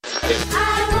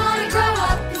I wanna grow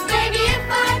up, 'cause maybe if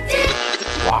I did.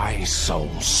 Why so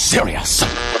serious?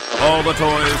 All the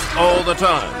toys, all the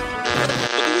time.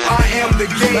 I am the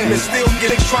game and still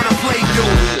getting trying to play you.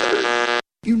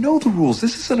 You know the rules.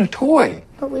 This isn't a toy.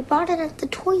 But we bought it at the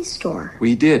toy store.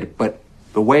 We did, but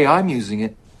the way I'm using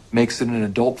it makes it an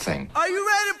adult thing. Are you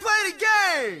ready to play the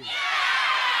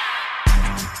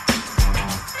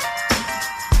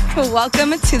game?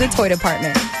 Welcome to the Toy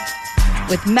Department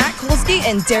with Matt Kolsky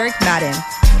and Derek Madden.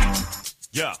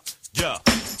 Yeah.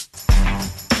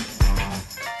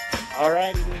 All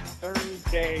right, it is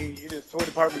Thursday. It is Toy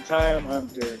Department time. I'm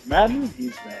Derek Madden.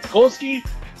 He's Matt Kolsky.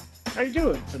 How you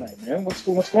doing tonight, man? What's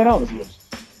going on with you?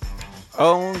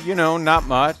 Oh, not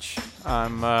much.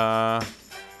 I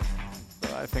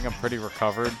think I'm pretty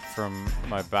recovered from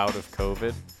my bout of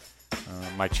COVID.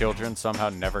 My children somehow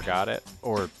never got it,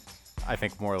 or I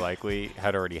think more likely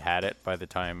had already had it by the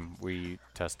time we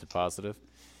tested positive.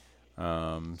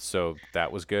 So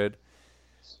that was good.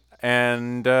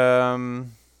 And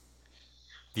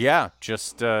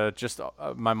just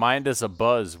my mind is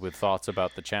abuzz with thoughts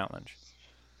about the challenge.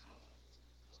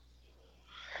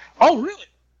 Oh, really?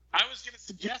 I was going to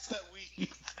suggest that we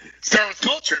start with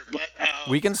culture, but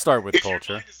we can start with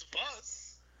culture. Your mind is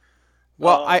abuzz.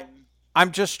 Well,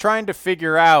 I'm just trying to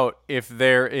figure out if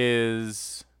there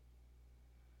is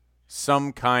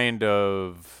some kind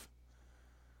of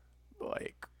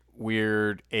like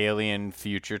weird alien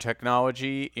future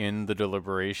technology in the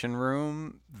deliberation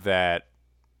room that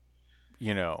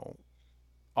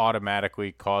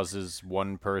automatically causes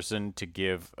one person to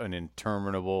give an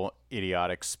interminable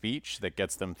idiotic speech that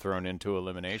gets them thrown into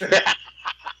elimination. I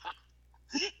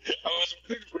was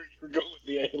wondering where you were going with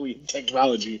the alien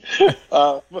technology.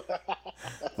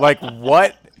 Like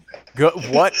what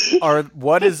are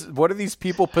these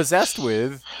people possessed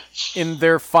with in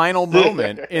their final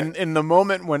moment, in the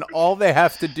moment when all they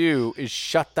have to do is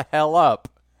shut the hell up?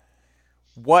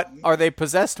 What are they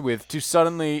possessed with to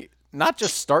suddenly not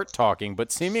just start talking,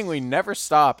 but seemingly never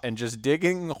stop and just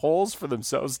digging holes for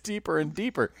themselves deeper and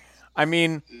deeper? I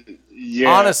mean,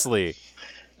 honestly,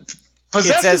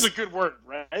 possessed is a good word,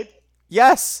 right?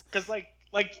 Yes. Because like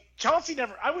Chauncey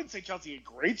never. I wouldn't say Chauncey a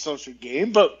great social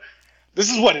game, but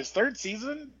this is his third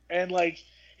season, and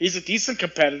he's a decent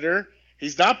competitor.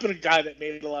 He's not been a guy that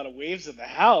made a lot of waves in the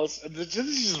house, and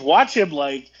just watch him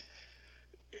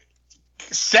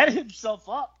set himself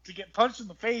up to get punched in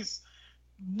the face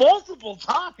multiple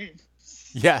times.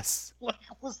 Yes.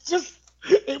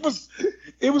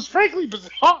 It was frankly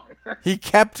bizarre. He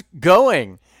kept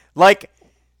going.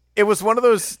 It was one of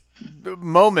those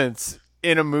moments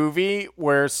in a movie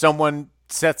where someone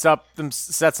sets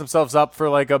themselves up for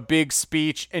a big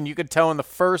speech, and you could tell in the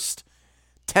first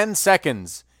 10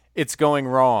 seconds it's going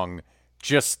wrong.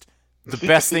 Just the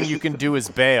best thing you can do is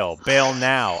bail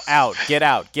now, out, get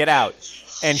out.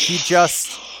 And he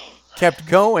just kept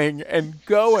going and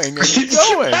going and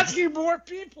going. Asking more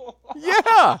people.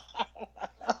 Yeah.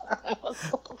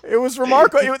 It was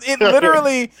remarkable.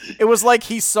 It was like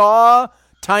he saw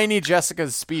Tiny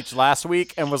Jessica's speech last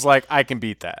week and was like, I can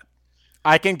beat that.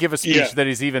 I can give a speech that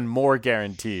is even more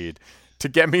guaranteed to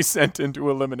get me sent into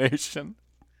elimination.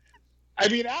 I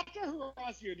mean, after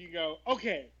Horacio, you go,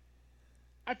 okay,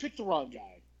 I picked the wrong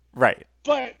guy. Right.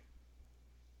 But,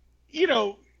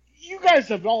 you guys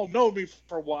have all known me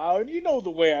for a while, and you know the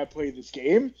way I play this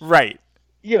game. Right.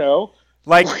 We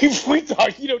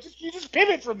talk, you just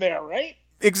pivot from there, right?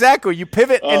 Exactly. You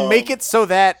pivot and make it so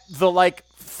that the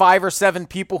 5 or 7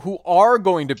 people who are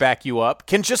going to back you up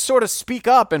can just sort of speak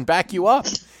up and back you up.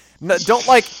 No, don't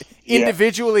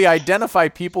individually identify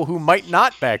people who might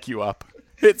not back you up.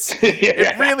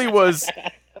 It really was.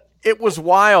 It was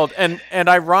wild, and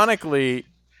ironically,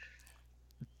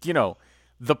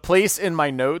 the place in my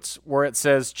notes where it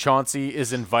says Chauncey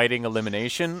is inviting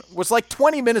elimination was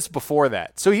 20 minutes before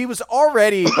that. So he was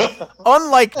already,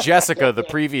 unlike Jessica the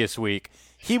previous week,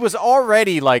 he was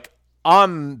already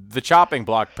on the chopping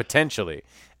block potentially.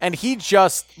 And he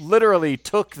just literally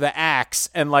took the axe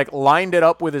and lined it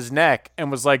up with his neck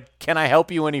and was like, "Can I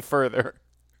help you any further?"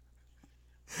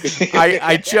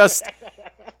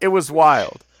 It was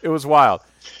wild. It was wild.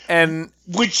 And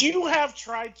would you have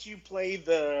tried to play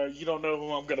the "you don't know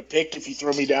who I'm going to pick if you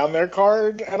throw me down there"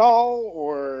 card at all,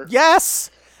 or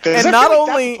yes? And not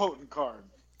only that's a potent card.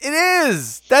 It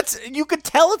is. You could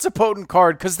tell it's a potent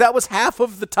card because that was half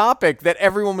of the topic that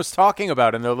everyone was talking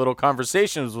about in their little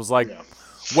conversations. Was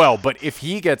well, but if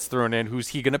he gets thrown in, who's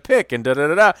he going to pick? And da da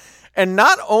da da. And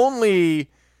not only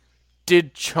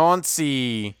did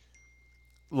Chauncey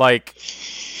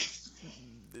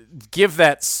give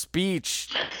that speech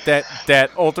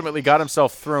that ultimately got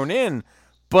himself thrown in,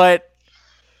 But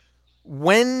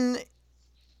when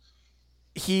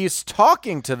he's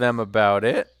talking to them about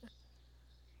it,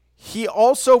 he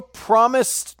also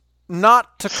promised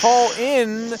not to call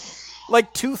in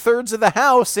like 2/3 of the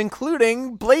house,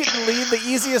 including blatantly the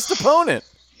easiest opponent.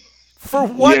 For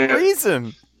what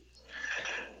reason?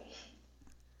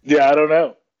 Yeah, I don't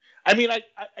know. I mean, I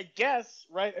guess,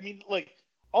 right? I mean, like,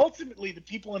 ultimately, the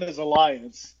people in his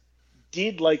alliance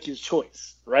did like his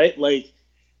choice, right? Like,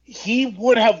 he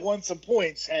would have won some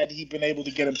points had he been able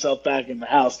to get himself back in the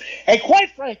house. And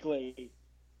quite frankly,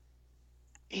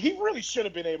 he really should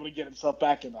have been able to get himself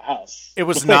back in the house. It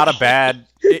was not a bad,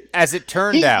 as it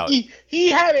turned out. He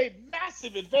had a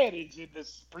massive advantage in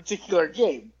this particular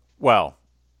game. Well,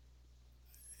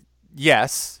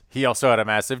 yes, he also had a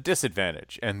massive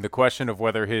disadvantage. And the question of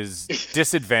whether his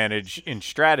disadvantage in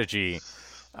strategy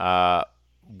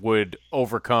would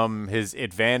overcome his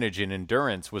advantage in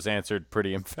endurance was answered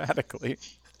pretty emphatically.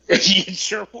 It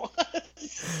sure was.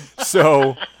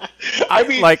 So, I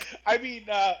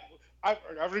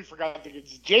already forgot that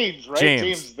it's James, right?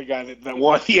 James is the guy that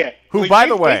won. Yeah. Who, by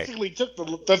the way, basically took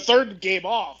the third game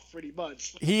off pretty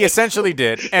much. He essentially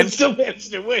did. And still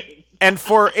managed to win. And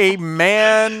for a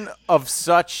man of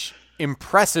such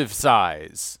impressive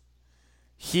size,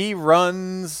 he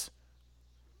runs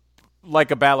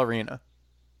like a ballerina.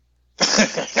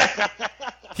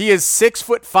 He is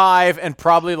 6'5" and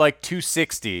probably like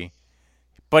 260.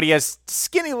 But he has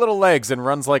skinny little legs and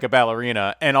runs like a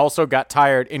ballerina, and also got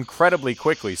tired incredibly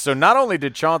quickly. So not only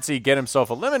did Chauncey get himself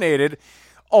eliminated,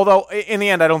 although in the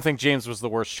end I don't think James was the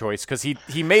worst choice, because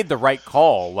he made the right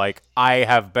call. Like, I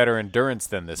have better endurance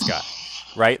than this guy,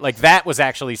 right? Like, that was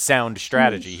actually sound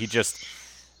strategy. He just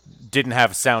didn't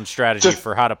have sound strategy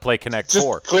for how to play Connect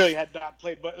 4. Clearly had not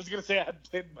played, but I was going to say I hadn't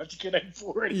played much Connect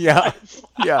 4. Yeah.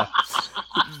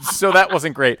 So that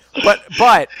wasn't great. But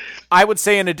I would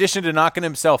say, in addition to knocking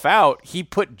himself out, he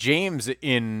put James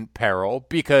in peril,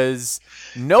 because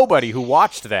nobody who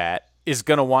watched that is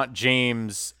going to want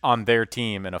James on their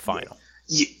team in a final.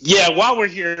 Yeah, while we're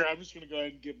here, I'm just going to go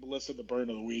ahead and give Melissa the burn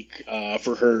of the week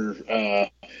for her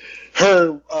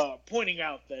pointing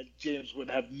out that James would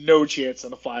have no chance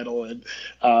in the final, and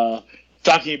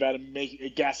talking about him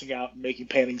gassing out and making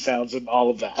panning sounds and all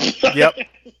of that.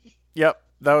 Yep.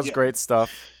 That was great stuff.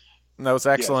 That was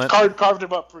excellent. Yeah, carved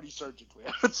him up pretty surgically,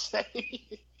 I would say.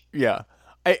 Yeah.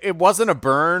 It wasn't a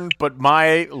burn, but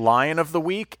my line of the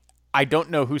week, I don't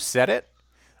know who said it.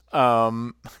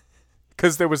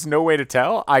 Because there was no way to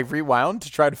tell. I rewound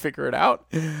to try to figure it out.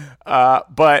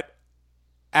 But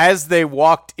as they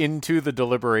walked into the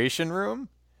deliberation room,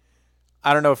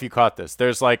 I don't know if you caught this.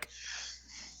 There's like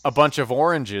a bunch of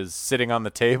oranges sitting on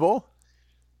the table.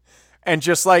 And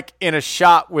just like in a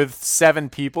shot with 7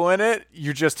 people in it,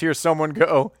 you just hear someone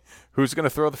go, "Who's going to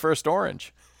throw the first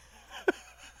orange?"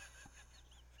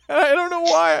 And I don't know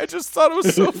why. I just thought it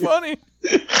was so funny.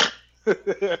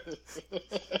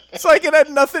 It's like it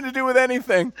had nothing to do with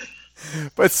anything,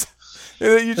 but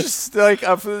you just like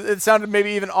it sounded maybe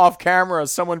even off camera,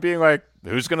 someone being like,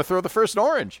 "Who's gonna throw the first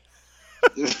orange?"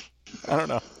 I don't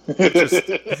know.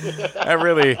 That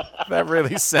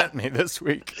really sent me this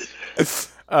week.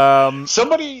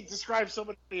 Somebody described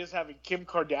somebody as having Kim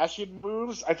Kardashian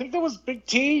moves. I think that was Big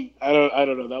T. I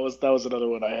don't know. That was another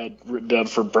one I had written down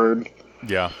for burn.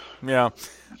 Yeah.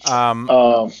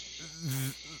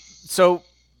 So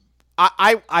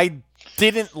I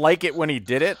didn't like it when he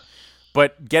did it,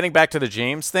 but getting back to the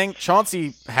James thing,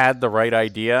 Chauncey had the right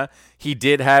idea. He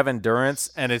did have endurance,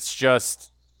 and it's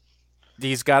just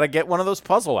he's got to get one of those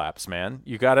puzzle apps, man.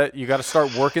 You gotta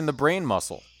start working the brain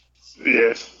muscle.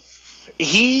 Yeah.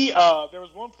 There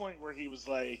was one point where he was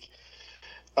like,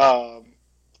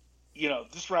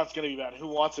 this round's going to be about who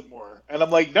wants it more. And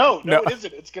I'm like, no, it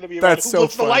isn't. It's going to be about who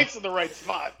puts the lights in the right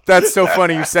spot. That's so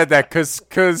funny you said that,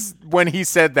 because when he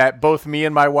said that, both me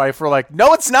and my wife were like,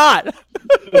 no, it's not.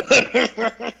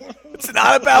 It's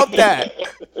not about that.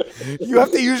 You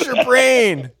have to use your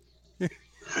brain.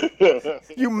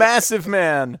 You massive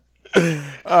man.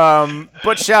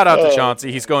 But shout out to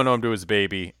Chauncey. He's going home to his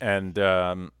baby, and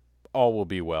all will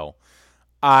be well.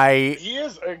 He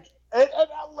is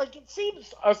it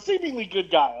seems a seemingly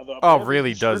good guy. Although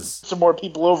really does. Some more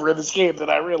people over in this game than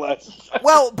I realized.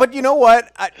 Well, but you know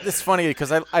what? It's funny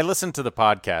because I listened to the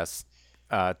podcast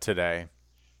today,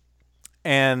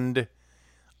 and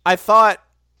I thought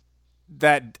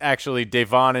that actually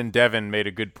Devon and Devin made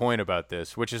a good point about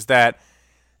this, which is that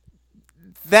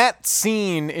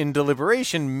scene in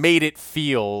deliberation made it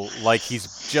feel like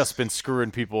he's just been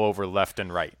screwing people over left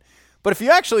and right. But if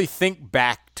you actually think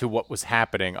back to what was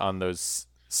happening on those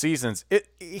seasons,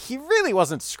 he really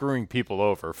wasn't screwing people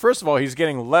over. First of all, he's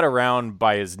getting led around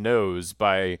by his nose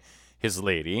by his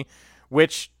lady,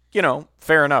 which,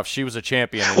 fair enough. She was a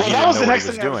champion and he didn't know what he was doing. Well, that was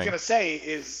the next thing I was going to say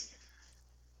is,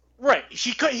 right,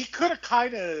 he could have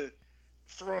kind of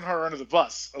thrown her under the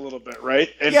bus a little bit, right?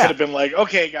 And could have been like,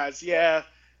 okay, guys,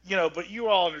 but you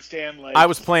all understand, like, I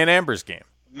was playing Amber's game.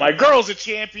 My girl's a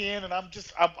champion, and I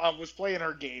was playing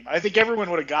her game. I think everyone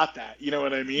would have got that. You know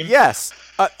what I mean? Yes.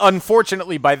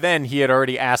 Unfortunately, by then, he had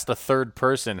already asked a third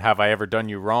person, have I ever done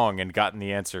you wrong, and gotten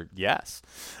the answer, yes.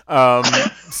 So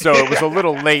it was a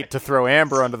little late to throw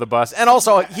Amber under the bus. And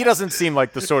also, he doesn't seem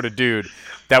like the sort of dude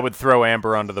that would throw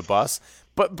Amber under the bus.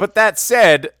 But that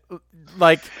said,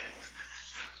 like,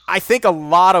 I think a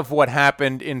lot of what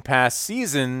happened in past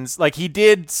seasons, like, he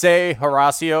did say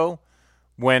Horacio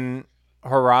when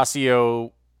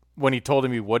he told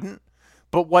him he wouldn't,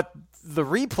 but what the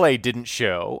replay didn't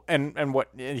show, and what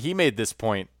he made this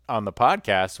point on the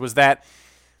podcast, was that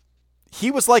he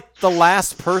was like the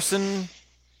last person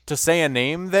to say a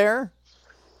name there,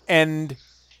 and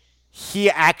he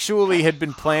actually had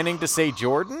been planning to say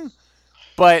Jordan,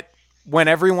 but when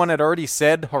everyone had already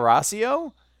said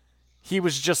Horacio, he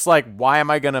was just like, why am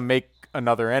I going to make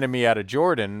another enemy out of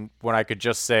Jordan when I could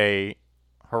just say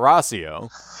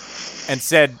Horacio? And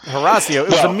said Horacio. It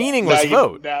was a meaningless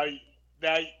vote. Now you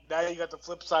got the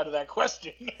flip side of that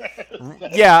question.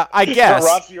 Yeah, I guess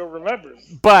Horacio remembers.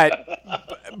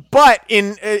 But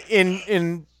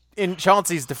in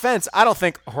Chauncey's defense, I don't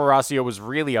think Horacio was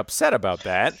really upset about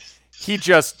that. He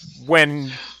just,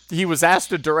 when he was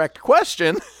asked a direct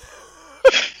question,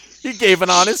 he gave an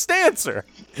honest answer.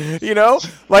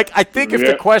 Like, I think if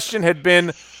the question had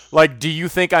been like, do you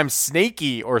think I'm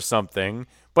snaky or something?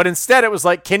 But instead, it was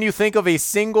like, can you think of a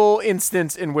single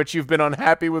instance in which you've been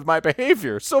unhappy with my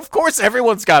behavior? So, of course,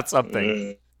 everyone's got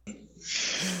something.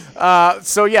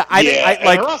 So, yeah, I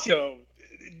like... Horacio,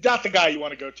 not the guy you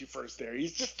want to go to first there.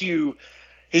 He's too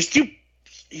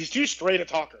straight a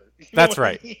talker. That's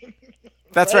right. I mean?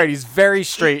 That's right. He's very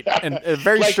straight and a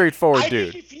very straightforward dude.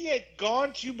 I think if he had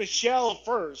gone to Michelle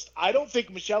first, I don't think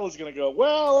Michelle is going to go,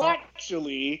 well,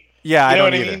 actually... Yeah, I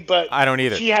don't either. But I don't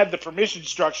either. She had the permission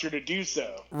structure to do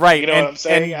so. Right. You know what I'm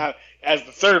saying? As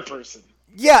the third person.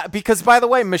 Yeah, because, by the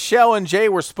way, Michelle and Jay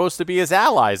were supposed to be his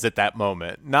allies at that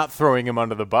moment, not throwing him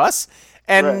under the bus.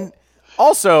 And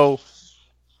also,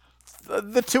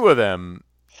 the two of them,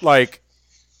 like,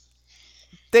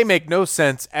 they make no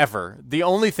sense ever. The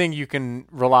only thing you can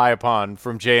rely upon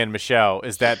from Jay and Michelle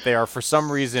is that they are, for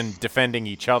some reason, defending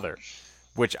each other.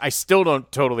 Which I still don't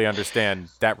totally understand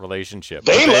that relationship.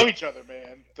 They love each other,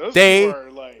 man. Those two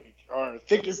are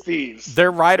thick as thieves. They're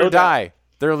ride or die.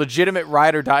 They're a legitimate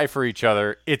ride or die for each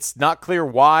other. It's not clear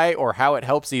why or how it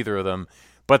helps either of them,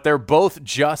 but they're both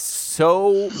just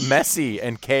so messy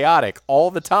and chaotic all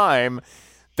the time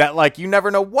that, like, you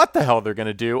never know what the hell they're going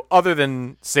to do other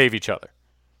than save each other.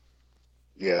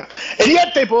 Yeah. And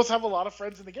yet they both have a lot of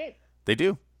friends in the game. They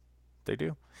do. They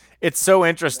do. It's so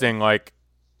interesting, like,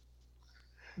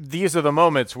 these are the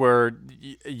moments where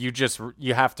you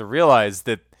have to realize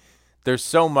that there's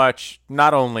so much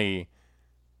not only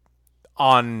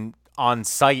on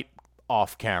site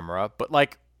off camera, but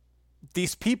like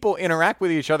these people interact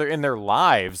with each other in their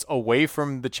lives away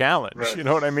from the challenge. Right. You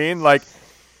know what I mean? Like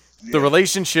the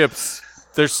relationships,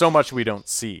 there's so much we don't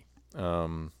see.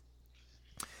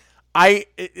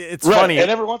 It's funny. And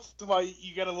every once in a while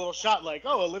you get a little shot like,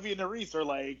 oh, Olivia and Nerys are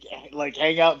like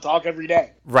hang out and talk every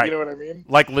day. Right. You know what I mean?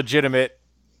 Like legitimate,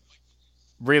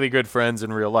 really good friends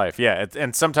in real life. Yeah.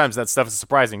 And sometimes that stuff is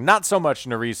surprising. Not so much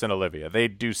Nerys and Olivia. They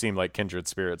do seem like kindred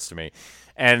spirits to me.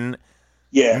 And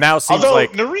now seems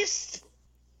like Nerys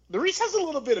has a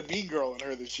little bit of Mean Girl in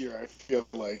her this year, I feel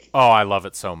like. Oh, I love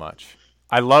it so much.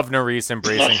 I love Nerys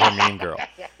embracing her Mean Girl.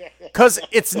 Because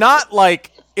it's not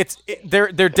like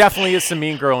there definitely is some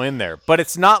Mean Girl in there, but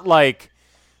it's not like,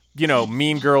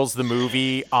 Mean Girls the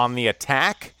movie on the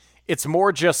attack. It's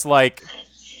more just like,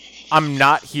 I'm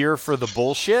not here for the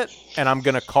bullshit, and I'm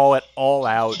going to call it all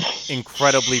out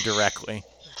incredibly directly.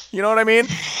 You know what I mean?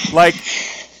 Like,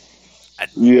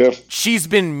 she's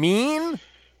been mean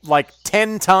like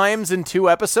 10 times in 2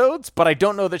 episodes, but I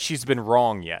don't know that she's been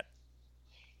wrong yet.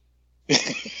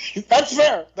 That's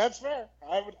fair.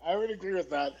 I would agree with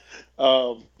that.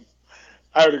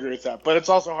 I would agree with that, but it's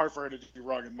also hard for her to be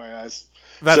wrong in my eyes.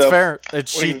 That's fair.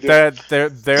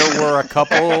 There were a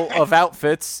couple of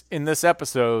outfits in this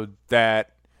episode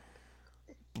that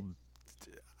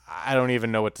I don't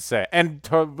even know what to say. And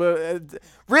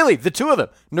really, the two of them,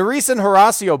 Nerys and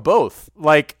Horacio, both.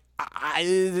 Like,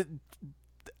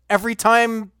 every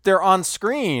time they're on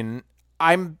screen,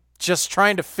 I'm just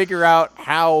trying to figure out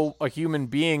how a human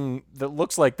being that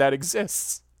looks like that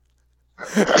exists.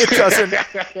 It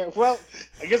doesn't. Well,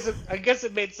 I guess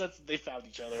it made sense that they found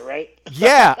each other, right?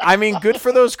 Yeah, I mean, good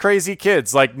for those crazy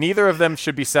kids. Like, neither of them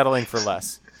should be settling for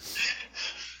less.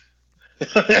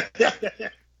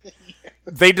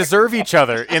 They deserve each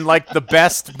other in like the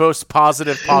best, most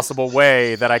positive possible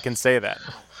way that I can say that.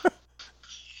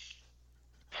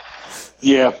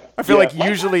 Yeah, I feel like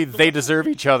usually they deserve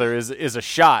each other is a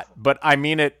shot, but I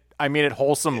mean it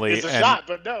wholesomely. It's a shot,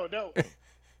 but no.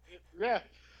 Yeah,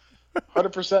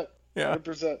 100%. Yeah.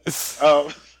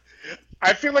 100%.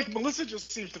 I feel like Melissa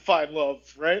just seems to find love,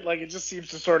 right? Like it just seems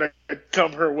to sort of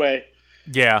come her way.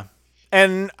 Yeah,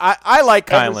 and I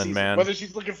like Every Kylan, season, man. whether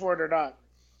she's looking for it or not.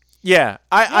 Yeah,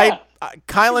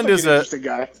 Kylan is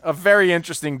a very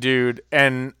interesting dude,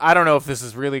 and I don't know if this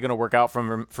is really going to work out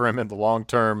for him in the long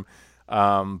term.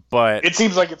 But it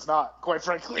seems like it's not, quite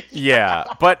frankly. Yeah,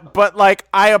 but like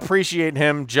I appreciate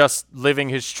him just living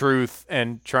his truth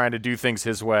and trying to do things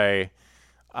his way,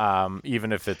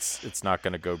 even if it's not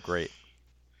going to go great.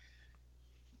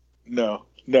 No,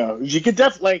 you could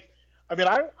definitely I mean,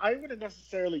 I wouldn't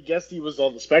necessarily guess he was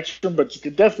on the spectrum, but you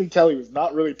could definitely tell he was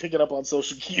not really picking up on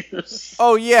social cues.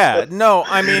 Oh yeah, no,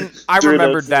 I mean I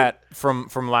remembered that from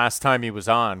last time he was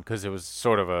on because it was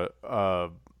sort of a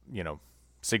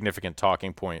significant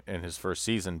talking point in his first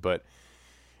season, but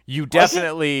you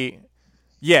definitely,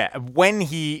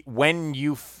 when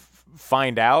you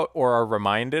find out or are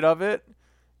reminded of it,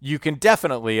 you can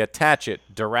definitely attach it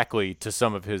directly to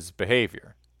some of his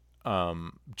behavior.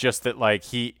 Just that like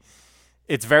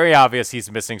it's very obvious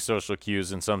he's missing social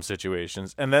cues in some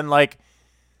situations, and then like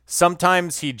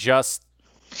sometimes he just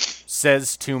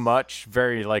says too much,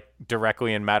 very like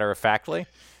directly and matter of factly.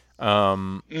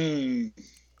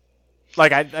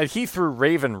 Like he threw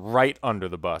Raven right under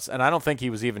the bus, and I don't think he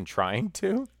was even trying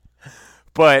to.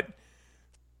 But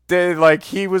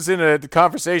he was in a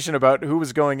conversation about who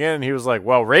was going in, and he was like,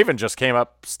 "Well, Raven just came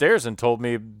upstairs and told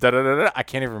me da da da da." I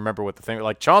can't even remember what the thing.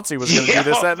 Like Chauncey was going to do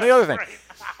this, that, and the other thing. Right.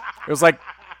 It was like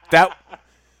that.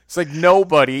 It's like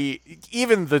nobody,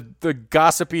 even the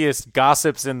gossipiest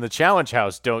gossips in the challenge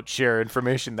house, don't share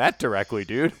information that directly,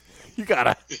 dude. You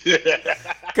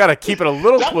gotta keep it a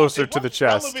little closer to the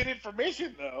chest. Relevant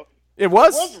information, though. It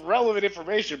was relevant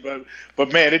information,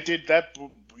 but man, it did that,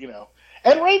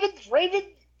 And Raven,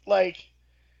 like,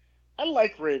 I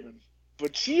like Raven,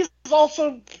 but she's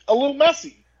also a little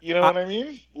messy. You know what I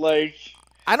mean? Like,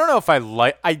 I don't know if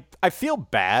I feel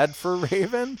bad for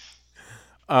Raven.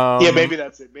 Yeah, maybe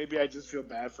that's it. Maybe I just feel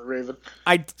bad for Raven.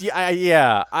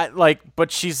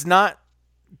 But she's not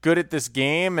good at this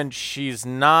game, and she's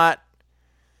not.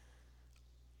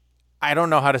 I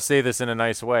don't know how to say this in a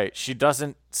nice way. She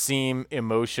doesn't seem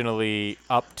emotionally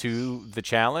up to the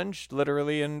challenge,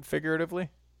 literally and figuratively.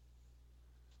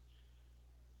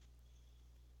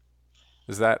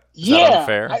 Is that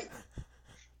unfair?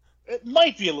 It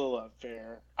might be a little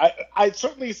unfair. I'd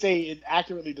certainly say it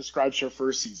accurately describes her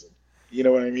first season. You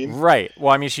know what I mean? Right.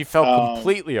 Well, I mean, she fell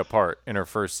completely apart in her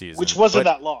first season. Which wasn't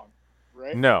that long,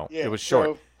 right? No, it was short.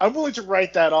 So I'm willing to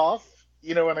write that off.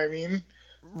 You know what I mean?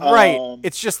 Right.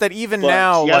 It's just that even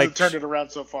now, she hasn't turned it around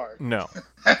so far. No,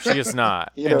 she is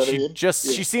not. And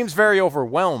she seems very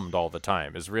overwhelmed all the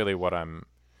time is really what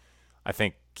I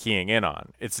think, keying in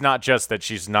on. It's not just that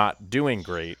she's not doing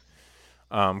great,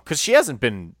 because she hasn't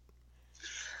been,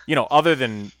 other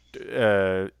than,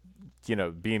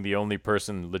 being the only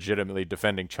person legitimately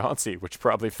defending Chauncey, which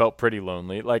probably felt pretty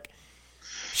lonely. Like,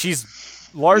 she's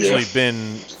largely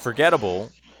been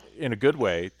forgettable in a good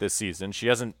way this season. She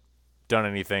hasn't done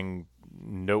anything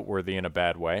noteworthy in a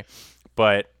bad way,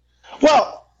 but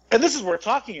and this is what we're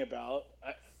talking about.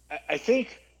 I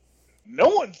think no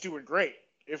one's doing great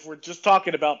if we're just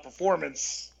talking about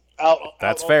performance out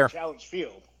fair. On the challenge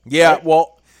field. Yeah, right?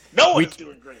 Well, no one's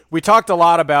doing great. We talked a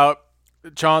lot about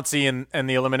Chauncey and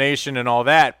the elimination and all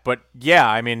that, but yeah,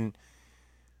 I mean,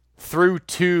 through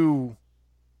 2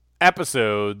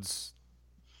 episodes,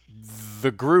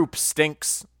 the group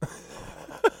stinks.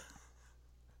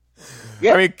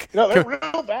 Yeah, I mean, they're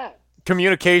real bad.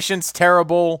 Communication's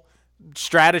terrible.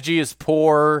 Strategy is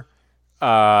poor.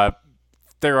 There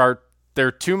are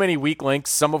too many weak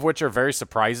links, some of which are very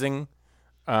surprising.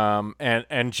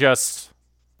 And just,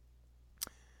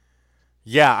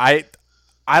 I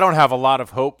don't have a lot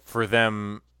of hope for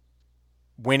them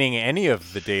winning any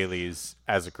of the dailies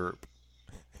as a group.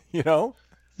 No,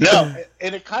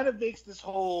 and it kind of makes this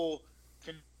whole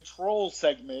control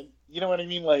segment, you know what I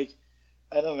mean? Like,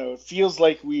 I don't know, it feels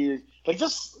like we're, like,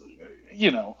 just,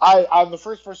 I'm the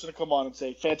first person to come on and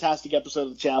say, fantastic episode of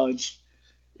the challenge.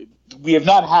 we have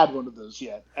not had one of those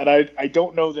yet, and I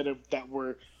don't know that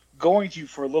we're going to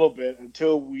for a little bit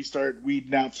until we start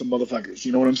weeding out some motherfuckers.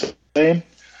 You know what I'm saying?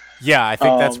 Yeah, I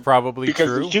think that's probably because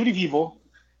true. There's too many people.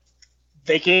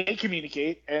 They can't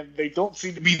communicate, and they don't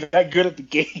seem to be that good at the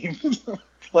game.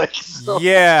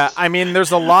 Yeah, I mean,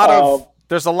 there's a lot of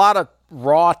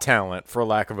raw talent, for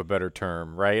lack of a better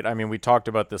term, right? I mean, we talked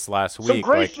about this last week. Some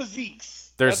great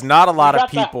physiques. There's not a lot of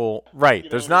people, right? You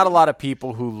know there's not a lot of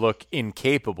people who look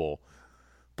incapable,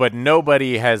 but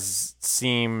nobody has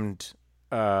seemed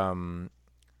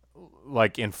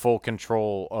like in full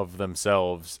control of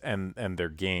themselves and their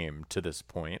game to this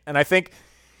point. And I think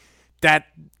that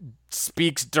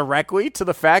speaks directly to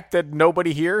the fact that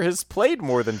nobody here has played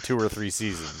more than 2 or 3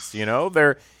 seasons. You know,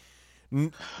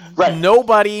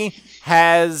 nobody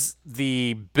has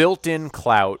the built-in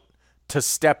clout to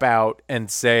step out and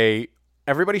say,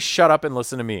 everybody shut up and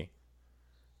listen to me.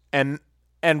 And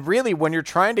really, when you're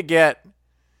trying to get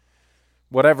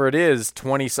whatever it is,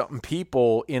 20-something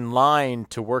people in line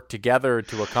to work together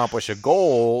to accomplish a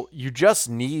goal, you just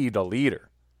need a leader.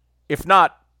 If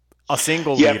not a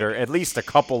single leader, at least a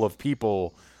couple of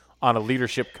people on a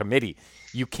leadership committee.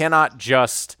 You cannot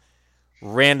just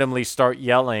randomly start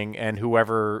yelling and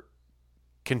whoever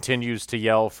continues to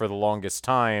yell for the longest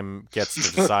time gets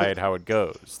to decide how it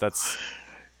goes. That's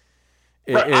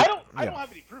I don't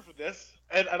have any proof of this,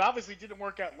 and obviously it didn't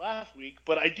work out last week,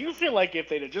 but I do feel like if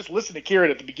they'd have just listened to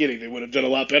Kieran at the beginning, they would have done a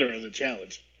lot better as a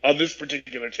challenge, on this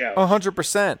particular challenge.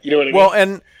 100%. You know what I mean? Well,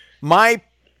 and my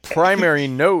primary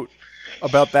note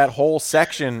about that whole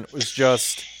section was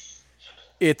just,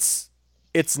 it's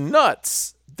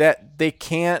nuts that they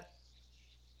can't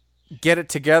get it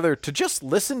together to just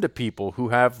listen to people who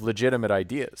have legitimate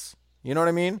ideas. You know what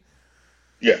I mean?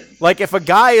 Yeah. Like, if a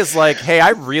guy is like, hey, I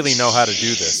really know how to do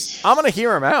this, I'm going to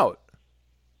hear him out.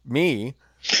 Me.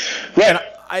 Right.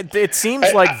 And it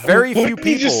seems like very few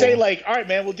people. You just say, like, all right,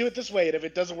 man, we'll do it this way, and if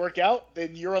it doesn't work out,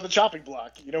 then you're on the chopping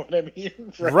block. You know what I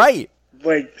mean? Right.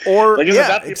 Like, or isn't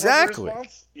that the exactly.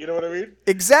 response? You know what I mean?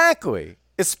 Exactly.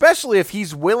 Especially if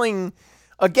he's willing.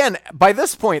 Again, by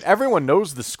this point, everyone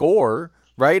knows the score,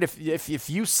 right? If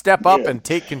you step up and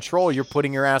take control, you're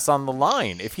putting your ass on the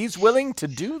line. If he's willing to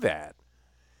do that,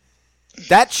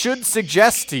 that should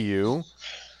suggest to you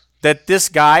that this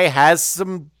guy has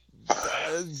some,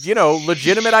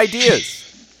 legitimate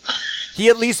ideas. He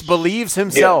at least believes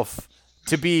himself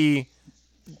to be,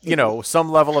 some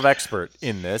level of expert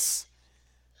in this.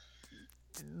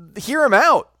 Hear him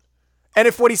out. And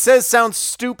if what he says sounds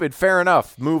stupid, fair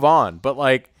enough, move on. But,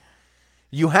 like,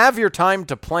 you have your time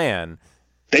to plan.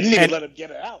 They didn't even let him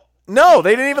get it out. No,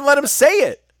 they didn't even let him say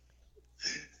it.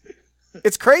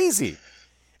 It's crazy.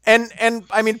 And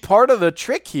I mean, part of the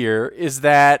trick here is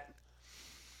that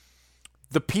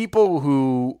the people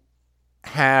who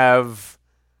have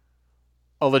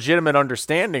a legitimate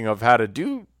understanding of how to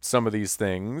do some of these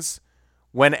things,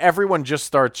 when everyone just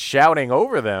starts shouting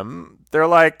over them, they're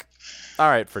like, all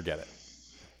right, forget it.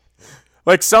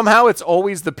 Like, somehow it's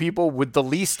always the people with the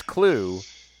least clue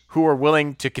who are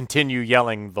willing to continue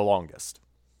yelling the longest.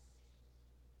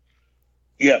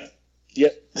 Yeah.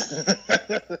 Yep.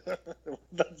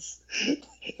 That's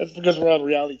because we're on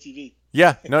reality TV.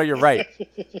 Yeah, no, you're right.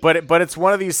 But it's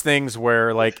one of these things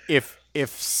where, like, if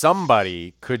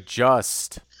somebody could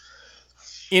just,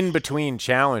 in between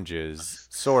challenges,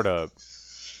 sort of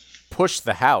push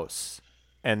the house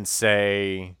and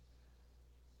say,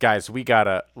 guys, we're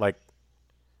going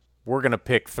to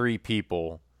pick 3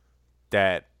 people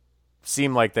that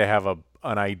seem like they have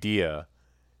an idea,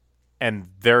 and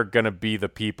they're going to be the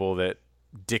people that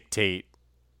dictate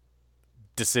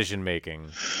decision making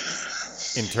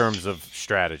in terms of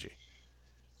strategy.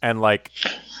 And, like,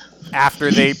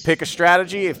 after they pick a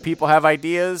strategy, if people have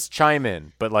ideas, chime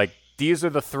in. But, like, these are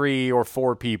the 3 or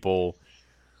 4 people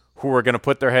who are going to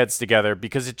put their heads together,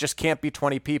 because it just can't be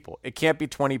 20 people. It can't be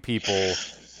 20 people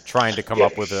trying to come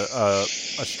up with a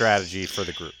strategy for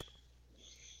the group.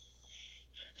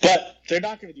 But they're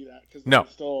not going to do that, because they're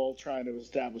still trying to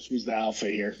establish who's the alpha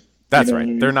here. That's right. I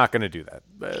mean? They're not going to do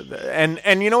that.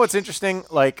 And you know what's interesting?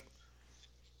 Like,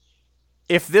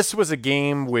 if this was a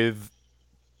game with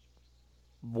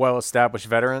well-established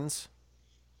veterans,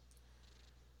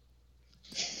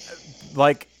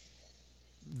 like,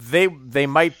 they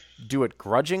might do it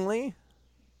grudgingly,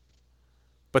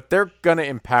 but they're going to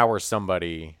empower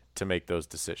somebody to make those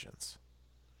decisions.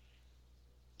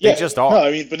 They just are. No,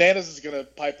 I mean, Bananas is going to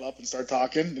pipe up and start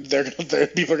talking.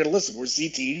 People are going to listen. We're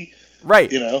CT.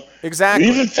 Right. Exactly.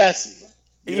 Even Fessy.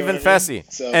 Even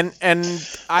Fessy. I mean?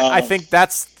 So, I think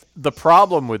that's the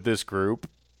problem with this group.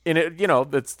 In it,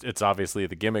 it's obviously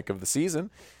the gimmick of the season.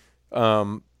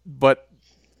 But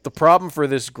the problem for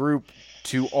this group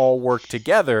to all work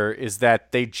together is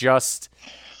that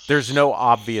there's no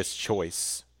obvious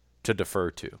choice to defer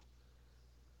to.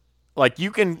 Like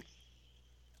you can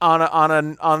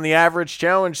on the average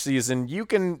challenge season, you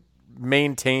can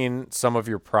maintain some of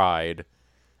your pride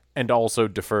and also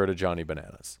defer to Johnny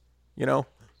Bananas. You know?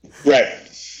 Right.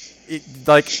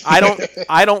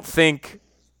 I don't think,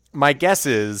 my guess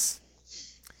is,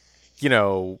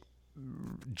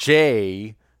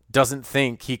 Jay doesn't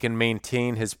think he can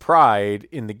maintain his pride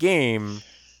in the game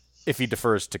if he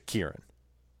defers to Kieran.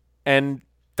 And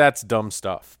that's dumb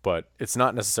stuff, but it's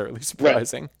not necessarily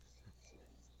surprising.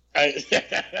 Right.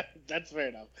 That's fair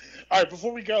enough. All right,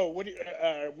 before we go, what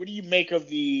do you make of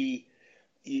the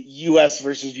U.S.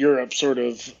 versus Europe sort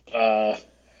of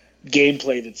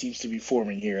gameplay that seems to be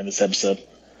forming here in this episode?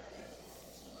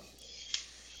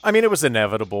 I mean, it was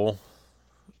inevitable,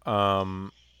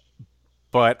 but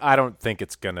I don't think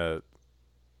it's gonna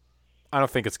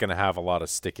have a lot of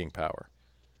sticking power.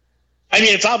 I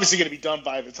mean, it's obviously going to be done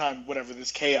by the time whatever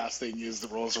this chaos thing is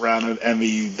that rolls around and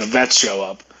the vets show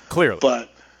up. Clearly,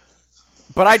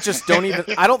 but I just don't even.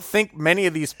 I don't think many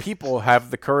of these people have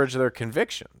the courage of their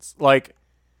convictions. Like,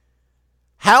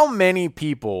 how many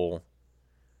people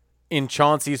in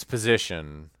Chauncey's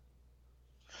position,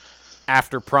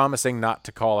 after promising not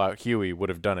to call out Huey, would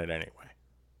have done it anyway?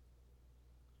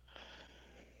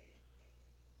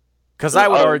 Because I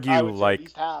would argue, at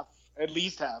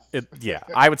least half.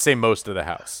 I would say most of the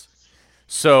house.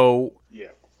 So yeah,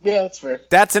 that's fair.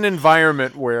 That's an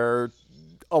environment where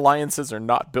alliances are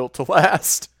not built to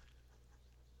last.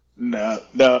 No,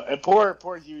 and poor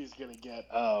Huey's gonna get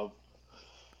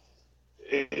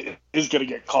is gonna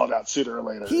get called out sooner or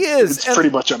later. He is. It's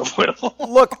pretty much unavoidable.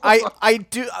 Look, I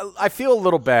feel a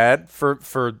little bad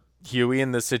for Huey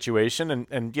in this situation,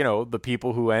 and the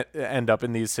people who end up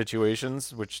in these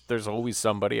situations, which there's always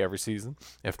somebody every season,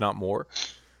 if not more.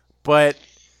 But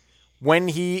when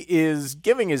he is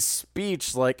giving his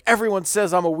speech, like, everyone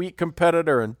says I'm a weak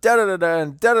competitor and da-da-da-da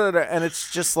and da-da-da-da, and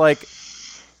it's just like,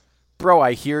 bro,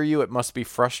 I hear you, it must be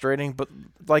frustrating, but,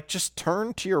 like, just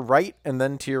turn to your right and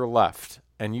then to your left,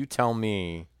 and you tell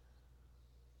me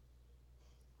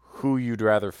who you'd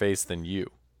rather face than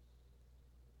you.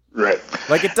 Right.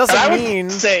 Like, it doesn't mean...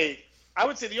 I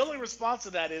would say the only response to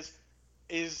that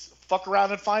is fuck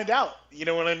around and find out. You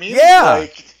know what I mean? Yeah.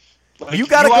 Like you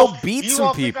got to go beat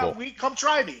some people. Come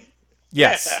try me.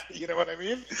 Yes. Yeah, you know what I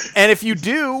mean? And if you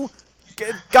do,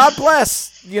 God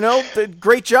bless.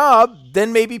 Great job.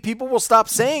 Then maybe people will stop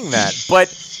saying that. But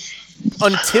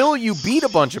until you beat a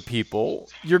bunch of people,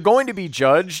 you're going to be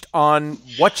judged on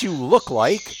what you look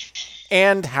like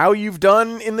and how you've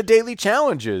done in the daily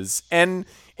challenges. And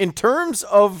in terms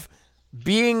of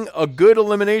being a good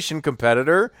elimination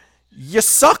competitor, you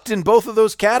sucked in both of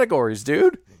those categories,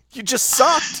 dude. You just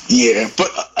sucked. Yeah,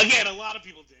 but again, a lot of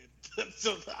people did.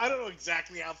 So I don't know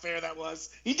exactly how fair that was.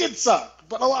 He did suck,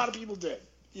 but a lot of people did.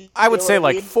 I would say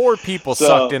like 4 people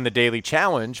sucked in the daily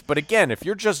challenge, but again, if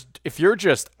you're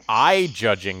just eye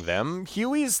judging them,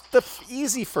 Huey's the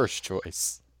easy first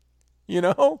choice.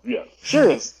 Yeah, sure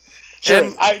is. Sure.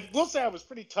 And I will say I was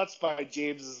pretty touched by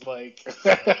James's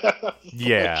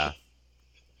yeah.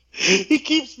 He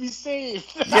keeps me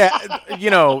safe. Yeah,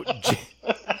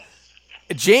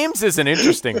 James is an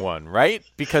interesting one, right?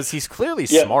 Because he's clearly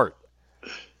smart.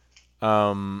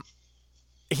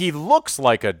 He looks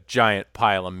like a giant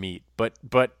pile of meat, but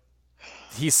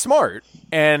he's smart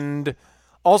and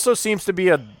also seems to be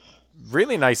a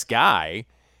really nice guy.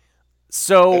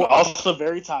 So and also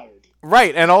very tired.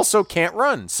 Right, and also can't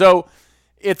run. So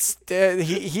it's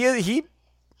he.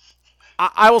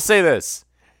 I will say this: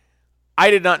 I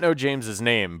did not know James's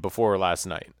name before last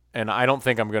night, and I don't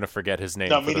think I'm going to forget his name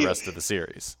for the rest of the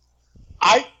series.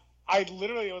 I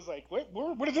literally was like, wait,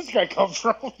 where did this guy come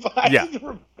from? I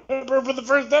didn't remember for the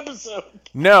first episode.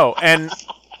 No, and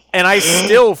I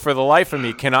still, for the life of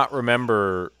me, cannot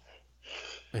remember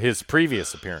his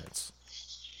previous appearance.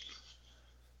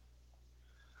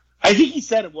 I think he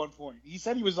said at one point. He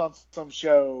said he was on some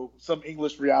show, some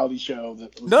English reality show.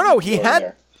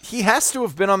 He has to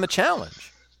have been on the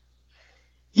challenge.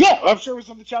 Yeah, I'm sure it was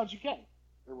on the Challenge UK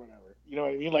or whatever. You know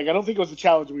what I mean? Like, I don't think it was the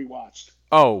challenge we watched.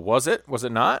 Oh, was it? Was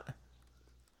it not?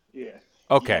 Yeah.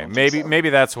 Okay, maybe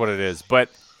that's what it is. But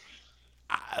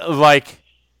like,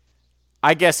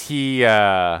 I guess he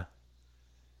was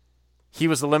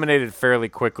eliminated fairly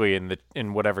quickly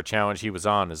in whatever challenge he was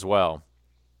on as well.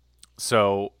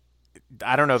 So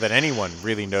I don't know that anyone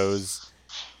really knows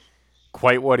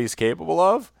quite what he's capable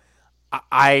of.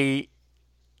 I'm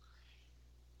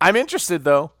interested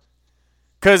though,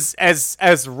 because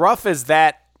as rough as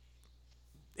that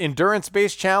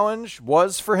endurance-based challenge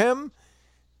was for him,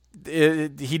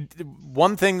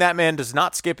 one thing that man does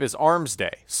not skip is arms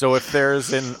day. So if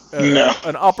there's an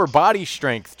upper body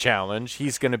strength challenge,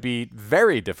 he's going to be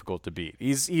very difficult to beat.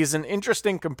 He's an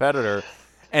interesting competitor,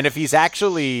 and if he's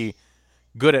actually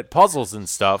good at puzzles and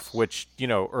stuff, which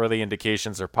early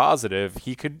indications are positive,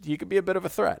 he could be a bit of a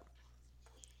threat.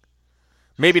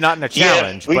 Maybe not in a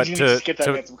challenge, but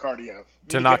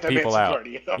to knock people out.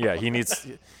 Yeah, he needs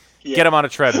get him on a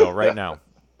treadmill right now.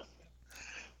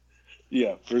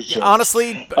 Yeah, for sure.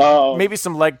 Honestly, maybe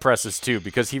some leg presses too,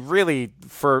 because he really,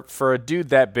 for a dude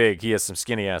that big, he has some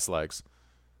skinny ass legs.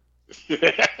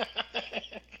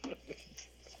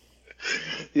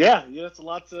 Yeah, it's a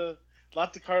lot to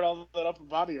cart all that upper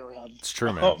body around. It's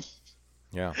true, man.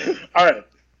 Yeah. All right,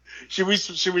 should we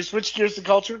switch gears to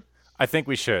culture? I think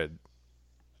we should.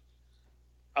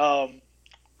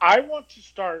 I want to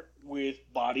start with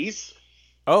bodies.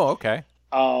 Oh, okay.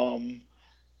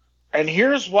 And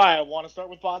here's why I want to start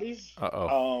with bodies.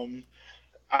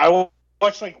 I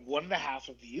watched like 1.5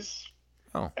 of these.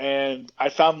 Oh. And I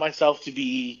found myself to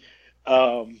be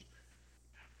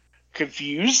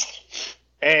confused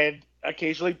and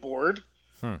occasionally bored,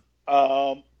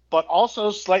 but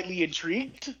also slightly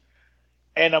intrigued.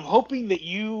 And I'm hoping that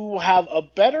you have a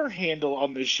better handle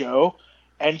on this show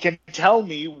and can tell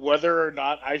me whether or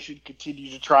not I should continue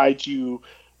to try to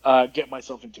get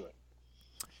myself into it.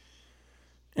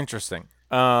 Interesting.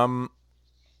 My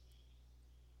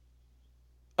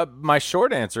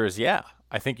short answer is yeah.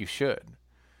 I think you should.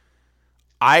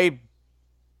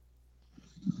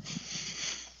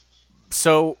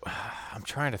 So I'm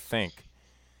trying to think,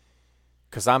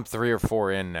 because I'm 3 or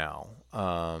 4 in now.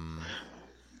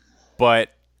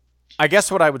 But I guess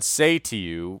what I would say to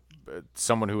you,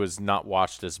 someone who has not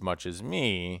watched as much as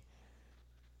me,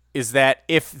 is that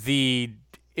if the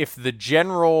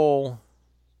general...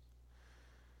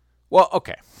 Well,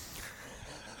 okay.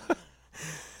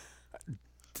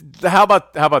 How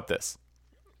about this?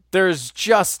 There's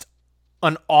just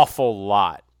an awful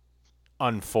lot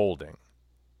unfolding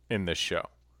in this show.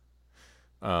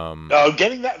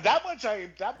 Getting that much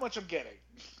I'm getting.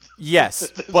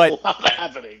 Yes, but a lot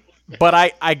happening. But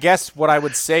I guess what I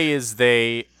would say is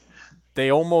they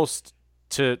almost,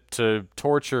 to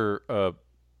torture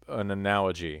an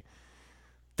analogy,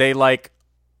 they like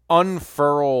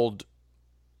unfurled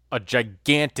a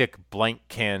gigantic blank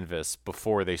canvas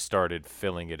before they started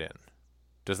filling it in.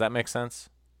 Does that make sense?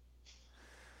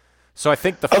 So I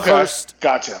think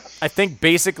Gotcha. I think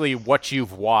basically what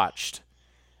you've watched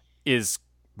is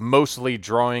mostly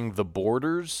drawing the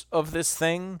borders of this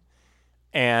thing,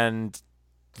 and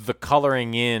the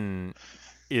coloring in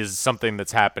is something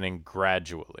that's happening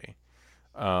gradually.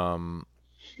 I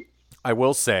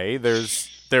will say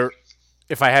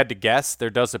if I had to guess, there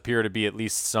does appear to be at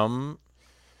least some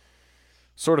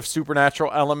sort of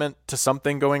supernatural element to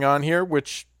something going on here,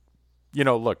 which,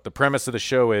 look, the premise of the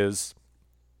show is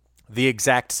the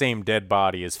exact same dead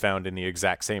body is found in the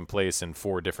exact same place in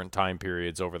 4 different time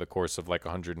periods over the course of like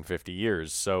 150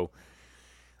 years. So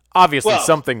obviously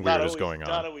something weird is going on.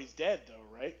 Not always dead though,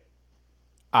 right?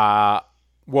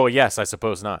 Well, yes, I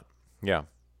suppose not. Yeah.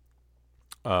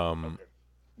 Okay.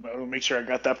 I'll make sure I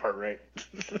got that part right.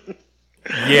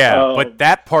 Yeah, but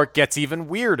that part gets even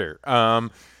weirder.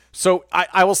 So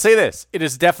I will say this. It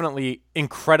is definitely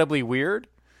incredibly weird.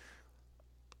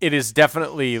 It is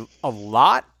definitely a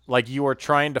lot. Like, you are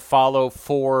trying to follow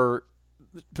 4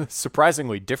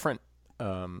 surprisingly different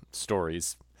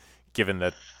stories, given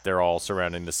that they're all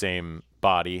surrounding the same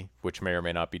body, which may or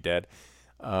may not be dead.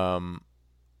 So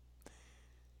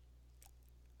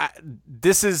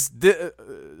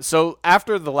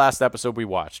after the last episode we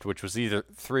watched, which was either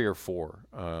 3 or 4,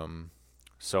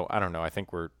 so I don't know. I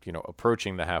think we're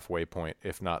approaching the halfway point,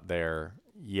 if not there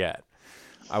yet.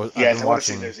 I've been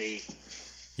watching.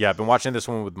 Yeah, I've been watching this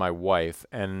one with my wife,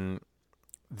 and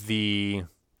we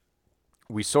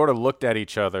sort of looked at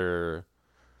each other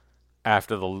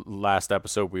after the last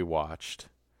episode we watched,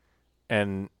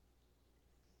 and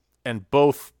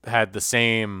both had the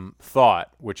same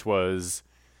thought, which was,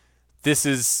 this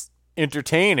is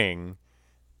entertaining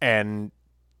and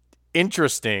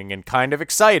interesting and kind of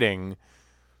exciting,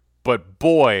 but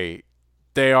boy,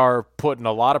 they are putting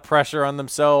a lot of pressure on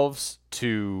themselves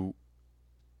to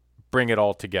bring it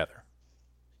all together.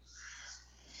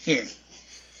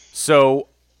 So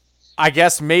I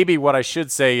guess maybe what I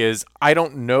should say is, I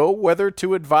don't know whether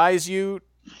to advise you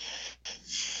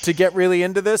to get really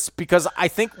into this, because I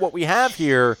think what we have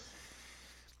here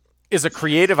is a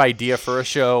creative idea for a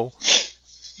show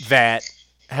that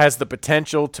has the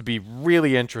potential to be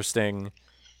really interesting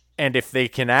And if they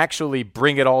can actually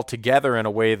bring it all together in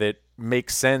a way that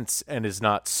makes sense and is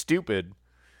not stupid,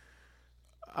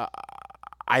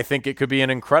 I think it could be an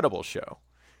incredible show.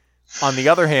 On the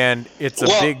other hand, it's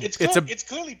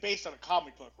clearly based on a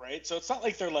comic book, right? So it's not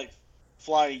like they're like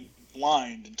flying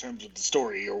blind in terms of the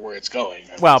story or where it's going.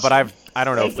 But I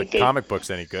don't know if the comic book's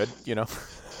any good, you know.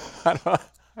 I don't know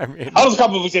if the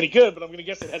comic book's any good, but I'm gonna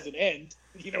guess it has an end.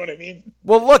 You know what I mean?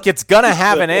 Well, look, it's gonna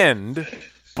have an end,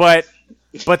 but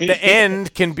the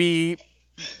end can be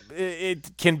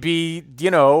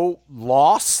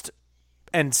lost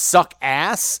and suck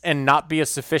ass and not be a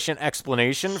sufficient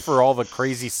explanation for all the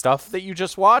crazy stuff that you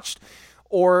just watched,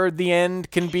 or the end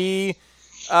can be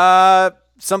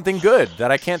something good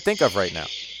that I can't think of right now.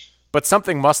 But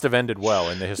something must have ended well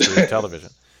in the history of television.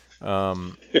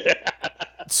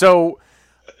 So,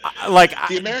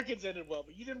 the Americans ended well,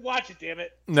 but you didn't watch it, damn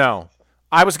it. No.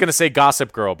 I was going to say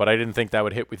Gossip Girl, but I didn't think that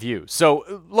would hit with you.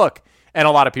 So, look, and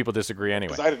a lot of people disagree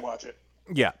anyway. Because I didn't watch it.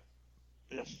 Yeah.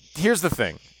 Here's the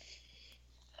thing.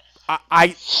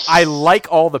 I like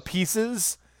all the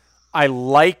pieces. I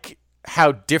like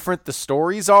how different the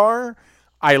stories are.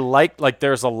 I like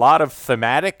there's a lot of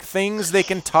thematic things they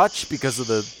can touch because of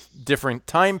the different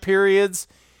time periods.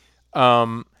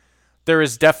 There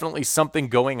is definitely something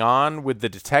going on with the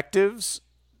detectives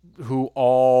who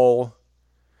all...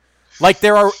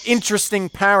 there are interesting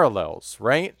parallels,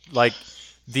 right?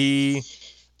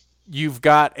 You've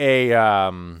got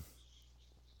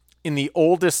in the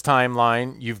oldest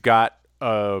timeline, you've got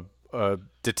a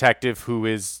detective who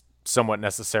is somewhat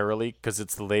necessarily, because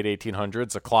it's the late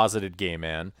 1800s, a closeted gay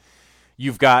man.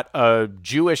 You've got a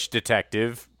Jewish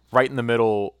detective right in the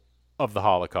middle of the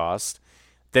Holocaust.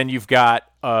 Then you've got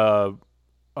a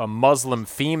Muslim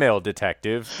female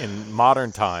detective in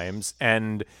modern times,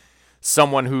 and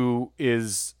someone who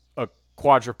is a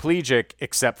quadriplegic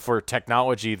except for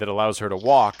technology that allows her to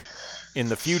walk in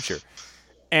the future.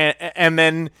 And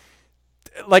then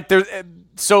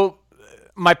so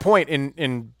my point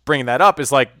in bringing that up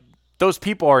is those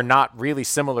people are not really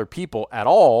similar people at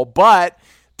all, but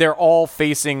they're all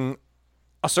facing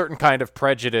a certain kind of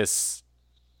prejudice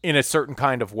in a certain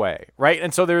kind of way, right?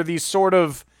 And so there are these sort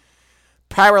of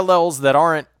parallels that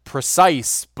aren't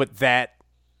precise, but that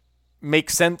make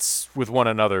sense with one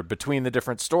another between the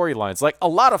different storylines. A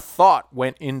lot of thought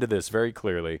went into this very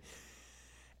clearly.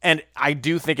 And I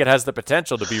do think it has the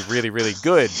potential to be really, really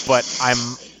good, but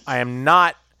I am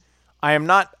not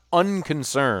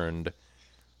unconcerned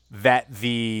that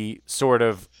the sort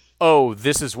of,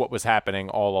 this is what was happening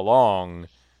all along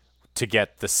to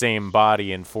get the same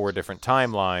body in 4 different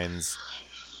timelines.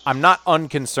 I'm not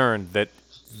unconcerned that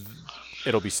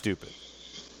it'll be stupid.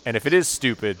 And if it is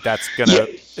stupid,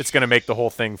 it's gonna make the whole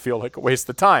thing feel like a waste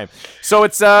of time. So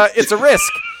it's a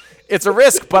risk. It's a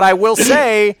risk, but I will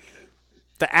say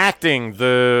the acting,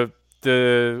 the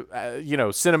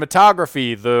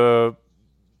cinematography, the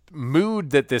mood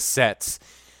that this sets.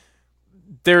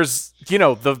 There's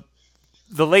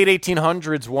the late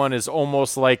 1800s one is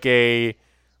almost like a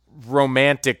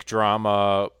romantic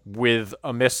drama with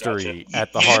a mystery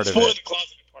at the heart of it. The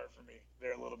closeted part for me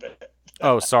there a little bit.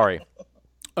 Oh, sorry.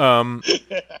 The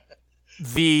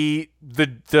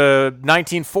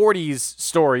 1940s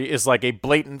story is like a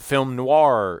blatant film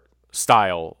noir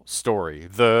style story.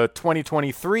 The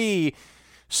 2023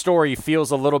 story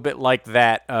feels a little bit like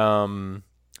that. Like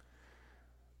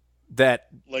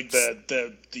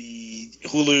the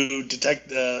Hulu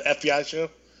FBI show.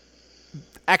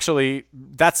 Actually,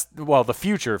 the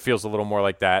future feels a little more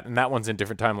like that, and that one's in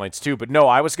different timelines too. But no,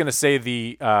 I was going to say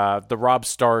the Rob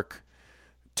Stark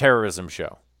terrorism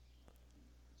show.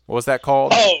 What was that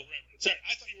called? Oh, right. Sorry,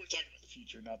 I thought you were talking about the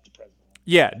future, not the present.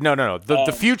 Yeah, no.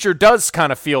 The future does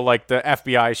kind of feel like the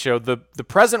FBI show. The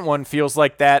present one feels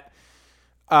like that.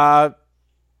 Not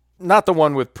the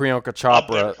one with Priyanka Chopra.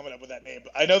 I'm never coming up with that name.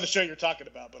 I know the show you're talking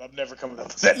about, but I'm never coming up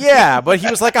with that name. Yeah, but he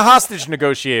was like a hostage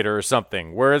negotiator or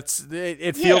something, where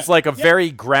it feels like a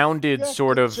very grounded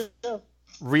sort of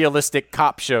realistic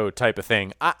cop show type of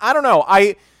thing. I don't know.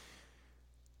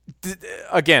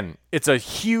 Again, it's a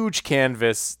huge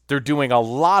canvas. They're doing a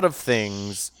lot of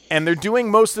things, and they're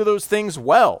doing most of those things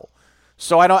well.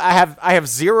 So I have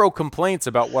zero complaints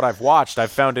about what I've watched.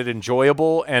 I've found it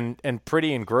enjoyable and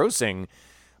pretty engrossing.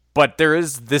 But there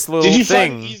is this little thing. Did you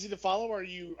find it easy to follow? Are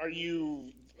you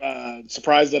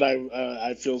surprised that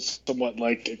I feel somewhat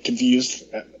confused?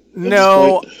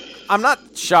 No, I'm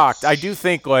not shocked. I do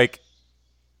think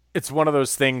it's one of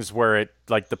those things where it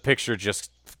the picture just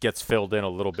gets filled in a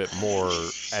little bit more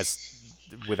as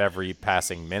with every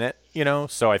passing minute,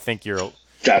 So I think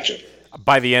gotcha.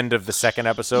 By the end of the second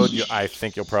episode, I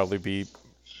think you'll probably be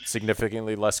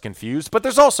significantly less confused. But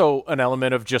there's also an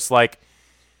element of just like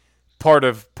part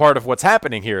of what's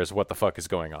happening here is what the fuck is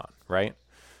going on, right?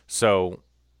 So,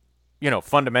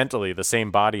 fundamentally, the same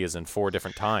body is in 4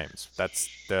 different times.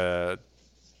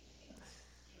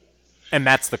 And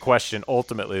that's the question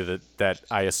ultimately that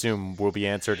I assume will be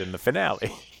answered in the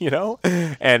finale,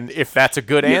 And if that's a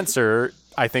good answer,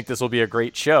 I think this will be a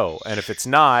great show. And if it's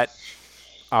not,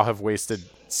 I'll have wasted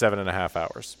 7.5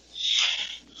 hours.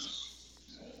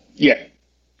 Yeah.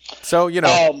 So,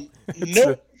 No.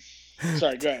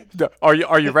 Sorry, go ahead.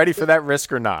 Are you ready for that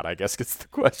risk or not? I guess it's the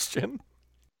question.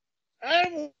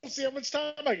 We'll see how much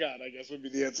time I got, I guess, would be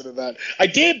the answer to that. I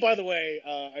did, by the way,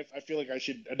 I feel like I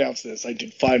should announce this. I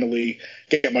did finally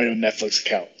get my own Netflix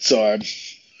account. So I'm...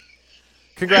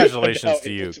 Congratulations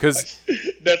to you. Because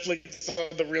Netflix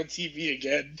on the real TV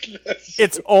again.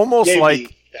 It's almost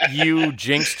like you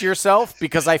jinxed yourself,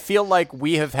 because I feel like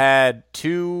we have had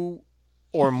 2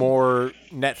 or more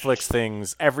Netflix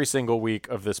things every single week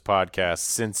of this podcast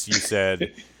since you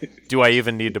said, do I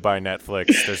even need to buy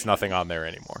Netflix? There's nothing on there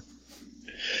anymore.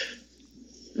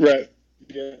 Right.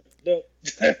 Yeah. No.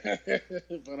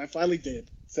 But I finally did.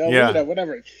 So, yeah.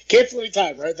 Whatever. Cancel any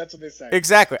time, right? That's what they say.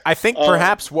 Exactly. I think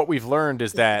perhaps what we've learned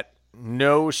is that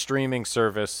no streaming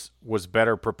service was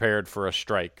better prepared for a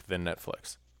strike than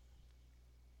Netflix.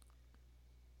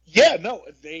 Yeah, no.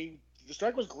 The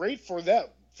strike was great for them.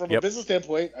 From a business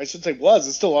standpoint, I should say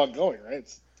it's still ongoing,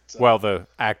 right? Well, the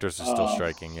actors are still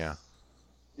striking, yeah.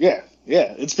 Yeah.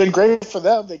 It's been great for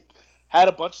them. They had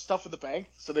a bunch of stuff in the bank,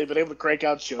 so they've been able to crank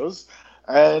out shows,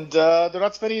 and they're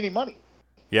not spending any money.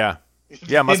 Yeah,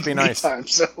 must be nice. Meantime,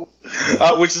 so,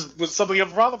 which was something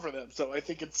of a problem for them. So I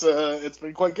think it's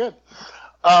been quite good.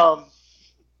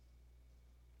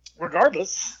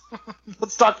 Regardless,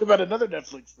 let's talk about another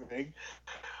Netflix thing.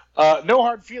 No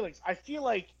Hard Feelings. I feel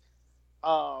like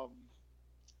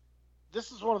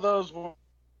this is one of those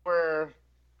where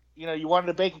you wanted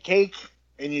to bake a cake.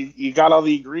 And you got all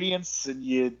the ingredients, and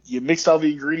you mixed all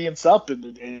the ingredients up,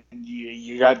 and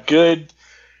you got good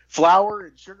flour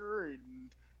and sugar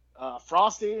and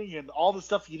frosting and all the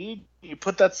stuff you need. You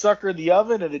put that sucker in the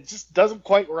oven, and it just doesn't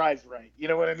quite rise right. You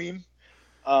know what I mean?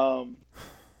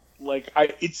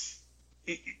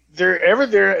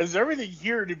 There is everything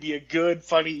here to be a good,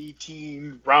 funny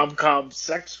teen rom-com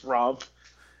sex romp.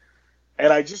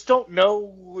 And I just don't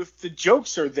know if the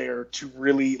jokes are there to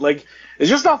really it's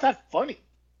just not that funny.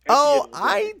 Oh,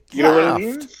 I you know what I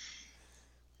mean?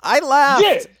 I laughed.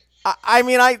 Yeah. I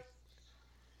mean,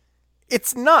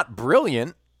 it's not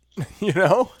brilliant,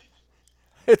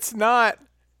 It's not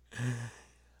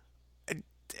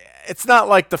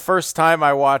like the first time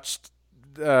I watched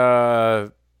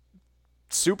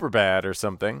Superbad or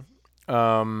something.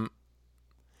 Right.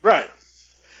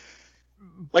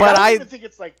 But I don't even think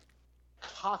it's like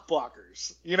cock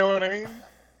blockers. You know what I mean?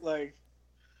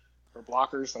 Or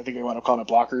blockers. I think they want to call it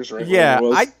blockers, right? Yeah,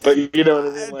 but you know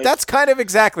what I mean? That's kind of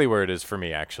exactly where it is for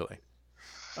me, actually.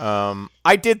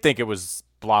 I did think it was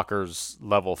blockers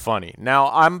level funny.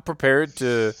 Now, I'm prepared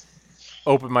to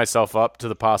open myself up to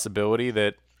the possibility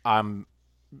that I'm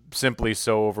simply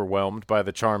so overwhelmed by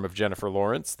the charm of Jennifer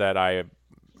Lawrence that I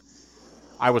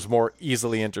was more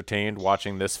easily entertained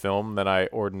watching this film than I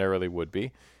ordinarily would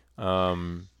be.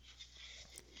 But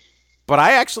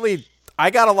I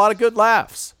got a lot of good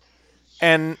laughs.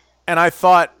 And I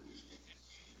thought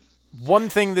one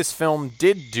thing this film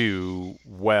did do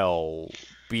well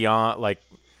beyond,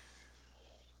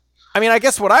 I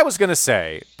guess what I was going to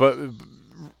say, but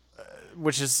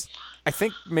which is, I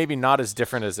think, maybe not as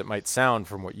different as it might sound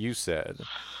from what you said,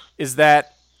 is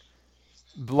that,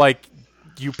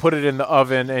 you put it in the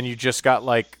oven and you just got,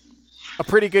 a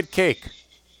pretty good cake.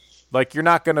 You're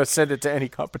not going to send it to any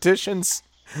competitions.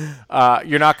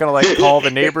 You're not going to call the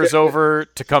neighbors over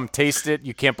to come taste it.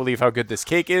 You can't believe how good this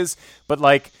cake is. But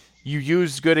you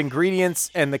used good ingredients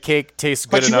and the cake tastes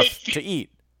good enough to eat.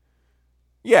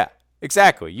 Yeah,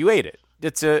 exactly. You ate it.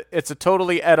 It's a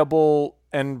totally edible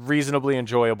and reasonably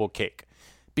enjoyable cake.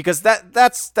 Because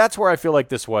that's where I feel like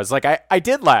this was. I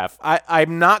did laugh.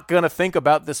 I'm not going to think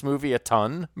about this movie a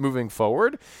ton moving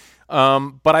forward.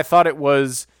 But I thought it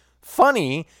was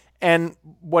funny. And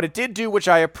what it did do, which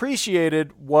I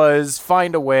appreciated, was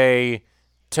find a way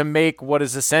to make what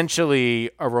is essentially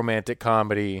a romantic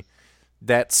comedy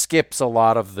that skips a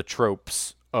lot of the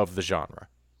tropes of the genre.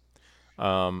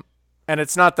 And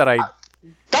it's not that I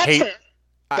hate... Fair.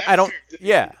 I don't... Fair.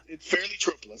 Yeah. It's fairly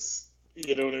tropeless.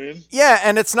 You know what I mean? Yeah,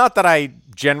 and it's not that I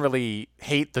generally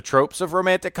hate the tropes of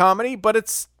romantic comedy, but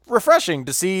it's refreshing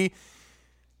to see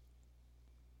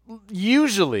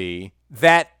usually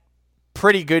that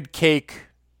pretty good cake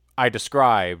I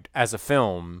described as a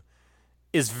film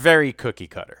is very cookie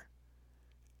cutter.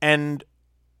 And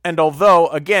although,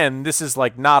 again, this is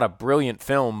like not a brilliant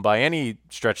film by any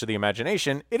stretch of the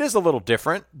imagination, it is a little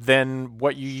different than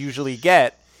what you usually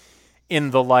get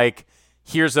in the like,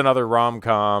 here's another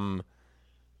rom-com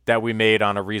that we made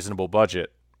on a reasonable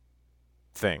budget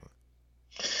thing.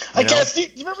 I guess. Do you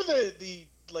remember the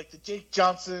Jake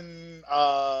Johnson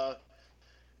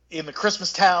in the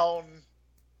Christmas Town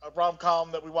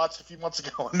rom-com that we watched a few months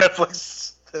ago on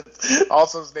Netflix?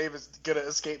 Also, his name is gonna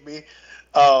escape me.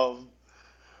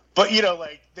 But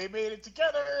they made it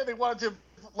together. They wanted to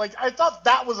I thought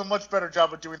that was a much better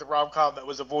job of doing the rom-com that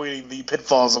was avoiding the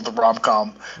pitfalls of the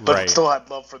rom-com, but still had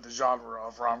love for the genre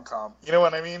of rom-com. You know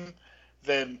what I mean?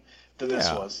 Than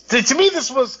this was. To me, this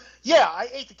was I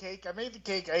ate the cake. I made the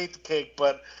cake. I ate the cake,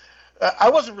 but I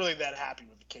wasn't really that happy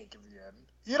with the cake in the end.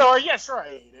 Yeah, sure, I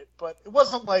ate it, but it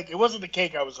wasn't the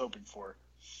cake I was hoping for.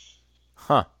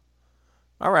 Huh.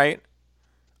 All right.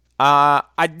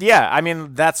 I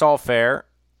mean, that's all fair.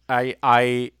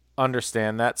 I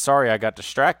understand that. Sorry, I got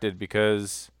distracted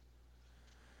because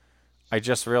I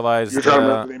just realized. You're trying to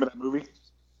remember the name of that movie?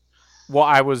 Well,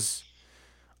 I was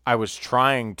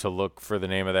trying to look for the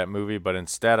name of that movie, but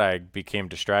instead I became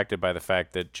distracted by the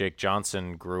fact that Jake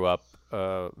Johnson grew up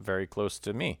very close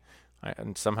to me.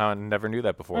 And somehow I never knew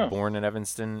that before. Born in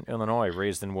Evanston, Illinois,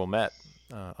 raised in Wilmette,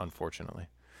 unfortunately.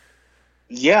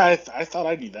 Yeah, I thought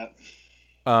I knew that.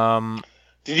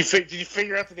 Did you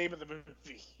figure out the name of the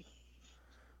movie?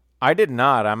 I did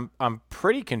not. I'm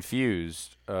pretty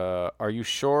confused. Are you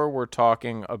sure we're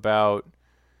talking about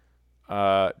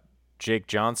Jake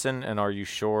Johnson? And are you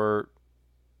sure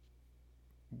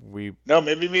No,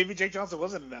 maybe Jake Johnson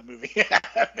wasn't in that movie.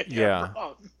 Yeah.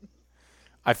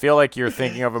 I feel like you're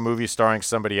thinking of a movie starring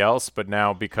somebody else, but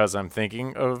now because I'm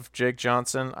thinking of Jake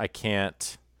Johnson, I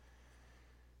can't.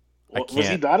 Was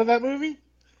he not in that movie?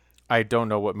 I don't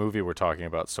know what movie we're talking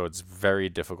about, so it's very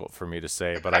difficult for me to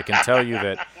say. But I can tell you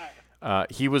that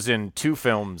he was in 2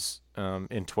 films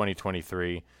in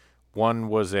 2023. One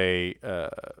was It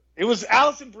was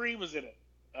Alison Brie was in it.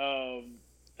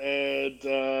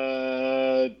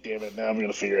 Damn it! Now I'm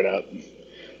gonna figure it out.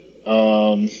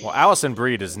 Well, Alison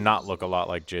Brie does not look a lot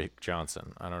like Jake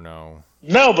Johnson. I don't know.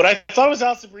 No, but I thought it was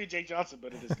Alison Brie, Jake Johnson,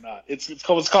 but it is not. It's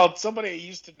called Somebody I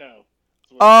Used to Know.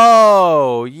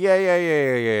 Oh,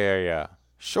 yeah.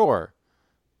 Sure.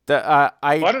 Why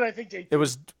did I think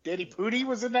Danny Pudi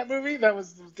was in that movie? That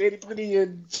was Danny Pudi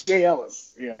and Jay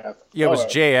Ellis. Yeah. Yeah, it was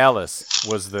Jay Ellis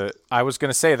I was going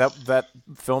to say that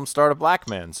film starred a black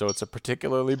man, so it's a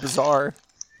particularly bizarre.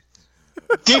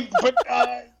 But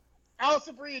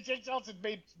Alison Brie and Jake Johnson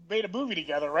made a movie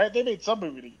together, right? They made some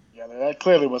movie together. That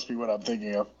clearly must be what I'm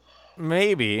thinking of.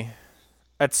 Maybe.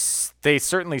 They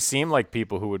certainly seem like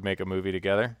people who would make a movie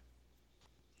together.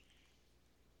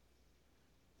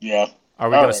 Yeah. Are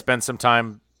we going to spend some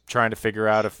time trying to figure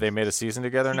out if they made a season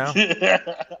together now?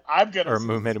 I'm going to. Or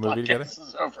made a movie together?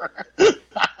 Over.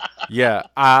 Yeah.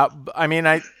 I mean,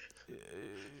 I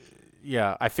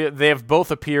feel they have both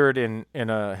appeared in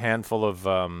a handful of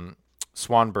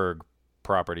Swanberg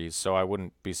properties, so I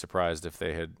wouldn't be surprised if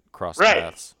they had crossed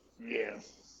paths. Yeah.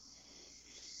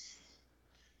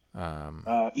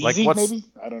 Easy, maybe?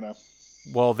 I don't know.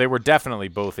 Well, they were definitely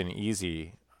both in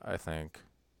Easy, I think.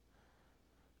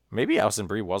 Maybe Alison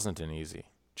Brie wasn't in Easy.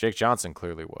 Jake Johnson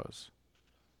clearly was.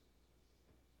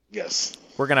 Yes.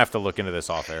 We're going to have to look into this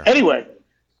off air. Anyway,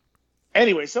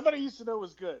 Somebody Used to Know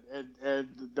was good, and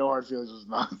No Hard Feelings was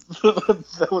not.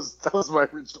 that was my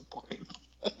original point.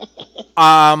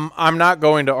 I'm not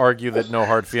going to argue that No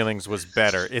Hard Feelings was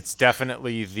better. It's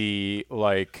definitely the,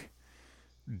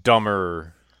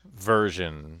 dumber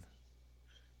version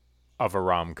of a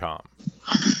rom-com.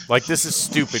 This is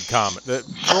stupid comedy.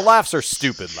 The laughs are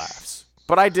stupid laughs,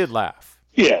 but I did laugh.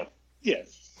 Yeah.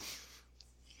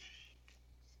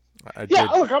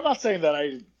 Look, I'm not saying that I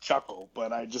didn't chuckle,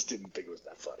 but I just didn't think it was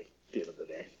that funny at the end of the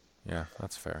day. Yeah,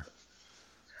 that's fair.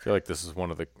 I feel like this is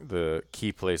one of the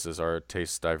key places our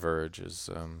tastes diverge is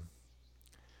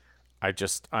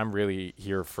I'm really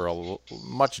here for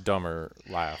much dumber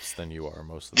laughs than you are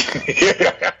most of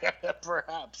the time.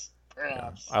 Perhaps.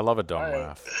 Yeah, I love a dumb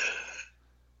laugh.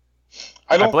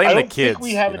 I blame the kids.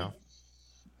 We have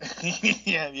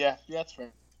yeah, that's fair.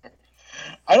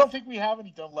 I don't think we have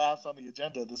any dumb laughs on the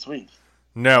agenda this week.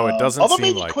 No, it doesn't although seem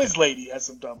maybe like Quiz it. Lady has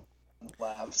some dumb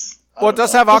laughs. Well, it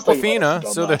does have Aquafina,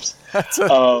 so laughs.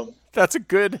 that's a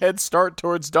good head start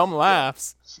towards dumb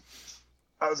laughs.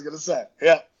 I was gonna say,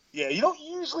 yeah. You don't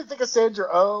usually think of Sandra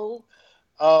Oh,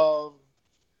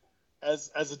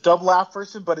 as a dumb laugh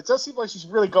person, but it does seem like she's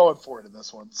really going for it in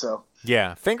this one. So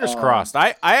yeah, fingers crossed.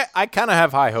 I kind of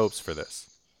have high hopes for this.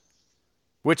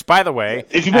 Which, by the way,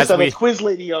 if you missed that, that's Quiz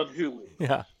Lady on Hulu.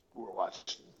 Yeah, we're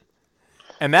watching.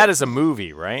 And that is a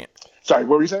movie, right? Sorry,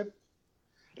 what were you saying?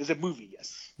 It's a movie,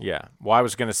 yes. Yeah. Well, I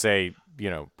was going to say,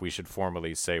 we should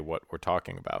formally say what we're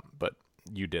talking about, but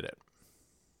you did it.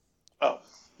 Oh,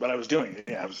 but I was doing it.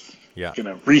 Yeah, I was going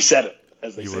to reset it,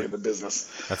 as they say in the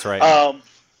business. That's right.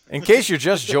 In case you're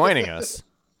just joining us,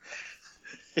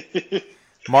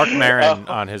 Mark Maron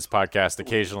on his podcast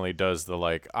occasionally does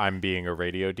the, I'm being a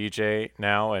radio DJ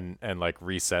now and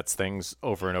resets things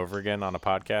over and over again on a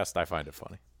podcast. I find it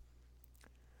funny.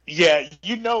 Yeah,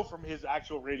 from his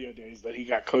actual radio days that he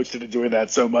got coached into doing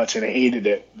that so much and hated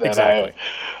it. That exactly.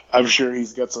 I'm sure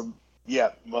he's got some. Yeah.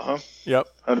 Yep.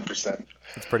 100%.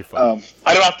 It's pretty funny.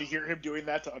 I don't have to hear him doing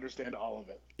that to understand all of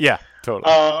it. Yeah,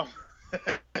 totally.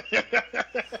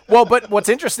 Well, but what's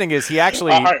interesting is he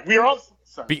actually. All right, we are all.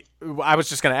 Sorry. I was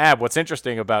just going to add what's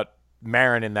interesting about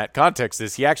Maron in that context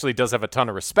is he actually does have a ton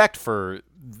of respect for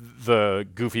the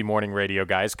goofy morning radio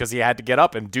guys because he had to get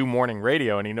up and do morning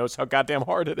radio, and he knows how goddamn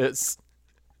hard it is.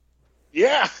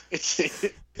 Yeah, it's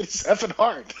effing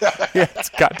hard. Yeah, it's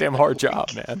a goddamn hard job,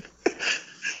 man.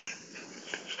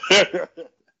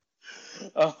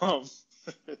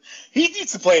 He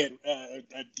needs to play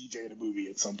a DJ in a movie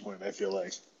at some point, I feel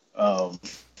like.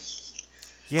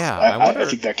 Yeah, I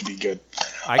think that could be good.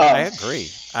 I agree.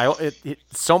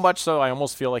 So much so I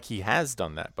almost feel like he has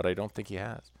done that, but I don't think he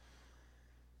has.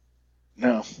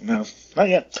 No, not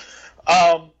yet.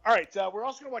 All right, we're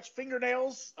also going to watch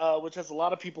Fingernails, which has a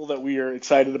lot of people that we are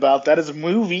excited about. That is a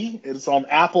movie. It's on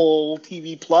Apple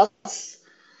TV Plus,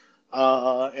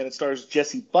 and it stars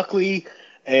Jesse Buckley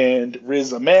and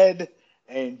Riz Ahmed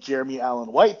and Jeremy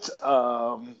Allen White,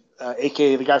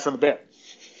 a.k.a. the guy from The Bear.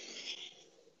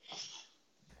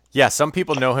 Yeah, some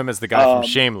people know him as the guy from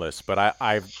Shameless, but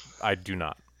I do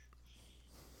not.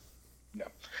 No.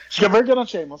 She got very good on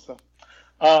Shameless,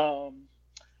 though.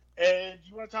 And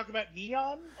you want to talk about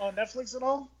Neon on Netflix at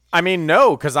all? I mean,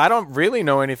 no, because I don't really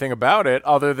know anything about it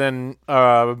other than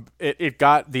it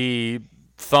got the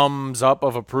thumbs up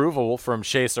of approval from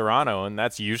Shea Serrano, and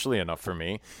that's usually enough for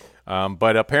me.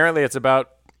 But apparently it's about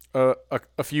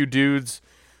a few dudes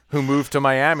who moved to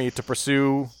Miami to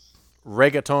pursue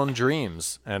reggaeton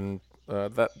dreams, and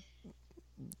that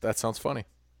sounds funny.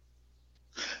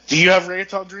 Do you have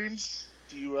reggaeton dreams?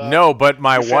 Do you, no, but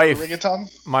my wife. Reggaeton?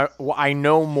 I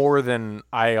know more than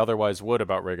I otherwise would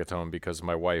about reggaeton because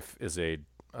my wife is a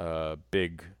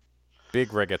big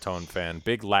reggaeton fan,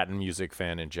 big Latin music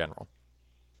fan in general.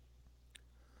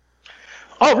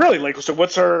 Oh, really? So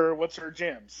what's her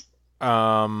jams?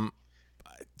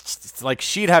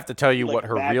 She'd have to tell you what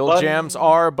her Bad real Bunny, jams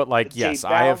are, but yes,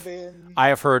 I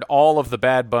have heard all of the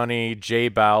Bad Bunny, J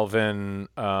Balvin.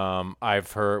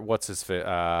 I've heard what's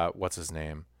his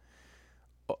name?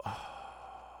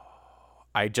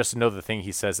 I just know the thing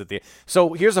he says at the.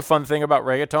 So here's a fun thing about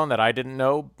reggaeton that I didn't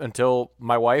know until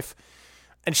my wife,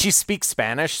 and she speaks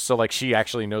Spanish, so she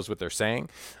actually knows what they're saying.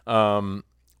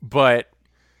 But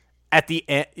at the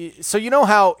end, so you know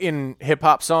how in hip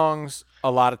hop songs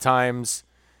a lot of times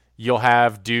you'll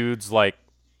have dudes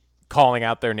calling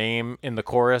out their name in the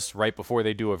chorus right before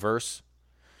they do a verse.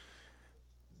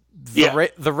 The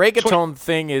reggaeton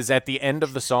thing is at the end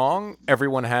of the song,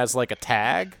 everyone has a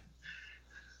tag.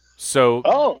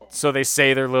 So they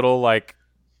say their little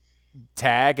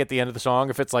tag at the end of the song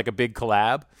if it's a big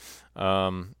collab.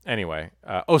 Anyway,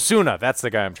 Osuna, that's the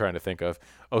guy I'm trying to think of.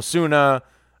 Osuna,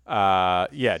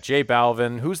 J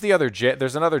Balvin. Who's the other J?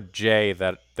 There's another J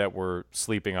that we're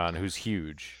sleeping on who's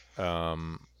huge.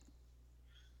 That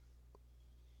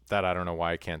I don't know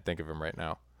why I can't think of him right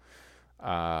now.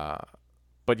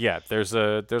 But yeah, there's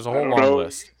a whole long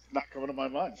list. It's not coming to my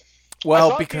mind. Well,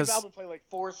 I saw because J Balvin play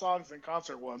 4 songs in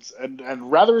concert once,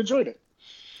 and rather enjoyed it.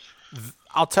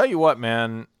 I'll tell you what,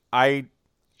 man. I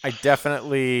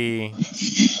definitely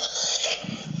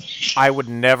I would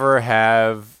never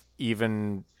have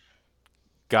even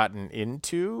gotten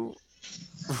into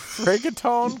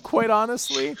reggaeton, quite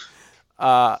honestly.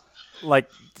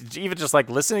 Even just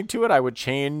listening to it, I would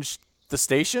change the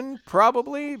station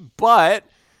probably, but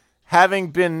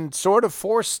having been sort of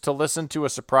forced to listen to a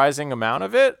surprising amount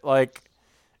of it,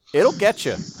 it'll get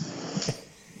you.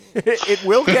 It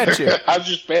will get you. How's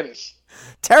your Spanish?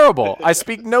 Terrible. I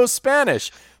speak no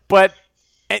Spanish, but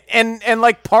and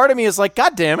part of me is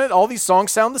God damn it, all these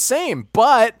songs sound the same,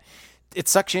 but it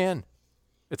sucks you in.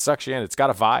 It's got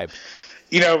a vibe.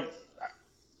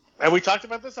 And we talked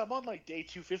about this. I'm on day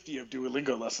 250 of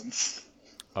Duolingo lessons.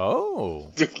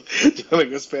 Oh.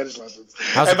 Doing Spanish lessons.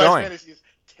 How's it my going? Spanish is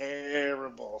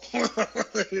terrible.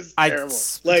 It's terrible.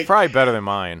 It's Like, probably better than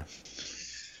mine.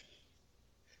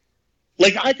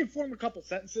 like I can form a couple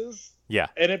sentences. Yeah.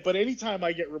 But anytime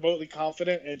I get remotely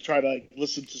confident and try to like,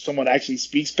 listen to someone actually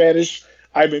speak Spanish,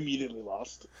 I'm immediately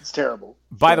lost. It's terrible.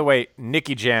 By the way,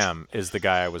 Nicky Jam is the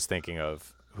guy I was thinking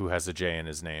of who has a J in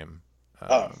his name.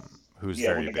 Who's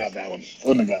very wouldn't big. have got that one.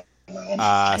 Wouldn't have got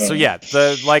that one. So yeah,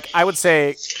 I would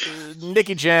say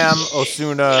Nicky Jam,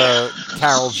 Ozuna,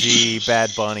 Karol G,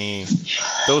 Bad Bunny.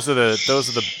 Those are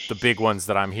the big ones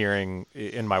that I'm hearing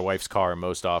in my wife's car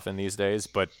most often these days.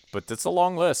 But it's a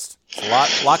long list.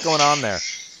 It's a lot going on there.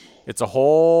 It's a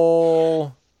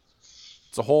whole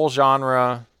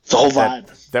genre. It's a whole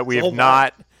vibe that we have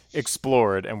not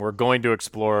explored, and we're going to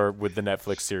explore with the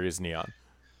Netflix series Neon.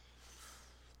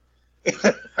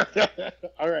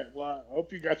 All right. Well, I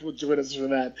hope you guys will join us for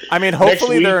that. I mean,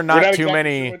 hopefully Next there are week, not we're too exactly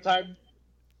many. sure what time.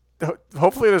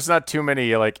 Hopefully there's not too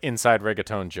many like inside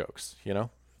reggaeton jokes. You know,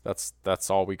 that's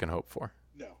all we can hope for.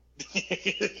 No,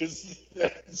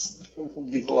 we'll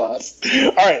be lost.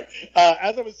 All right.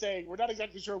 As I was saying, we're not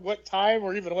exactly sure what time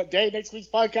or even what day next week's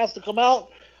podcast will come out,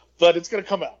 but it's going to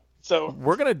come out. So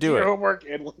we're going to do your it. homework,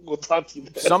 and we'll talk to you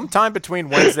then. Sometime between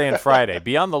Wednesday and Friday.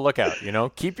 Be on the lookout. You know,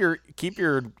 keep your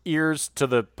ears to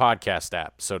the podcast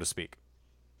app, so to speak.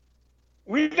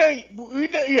 We know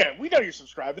you're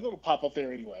subscribing. It'll pop up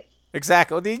there anyway.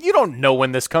 Exactly. You don't know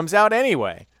when this comes out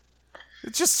anyway.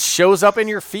 It just shows up in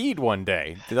your feed one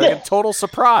day. Like a total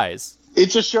surprise.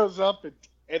 It just shows up,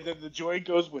 and then the joy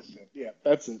goes with it. Yeah,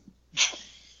 that's it.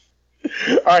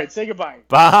 All right, say goodbye.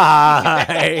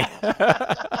 Bye.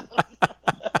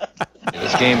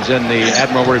 This game's in the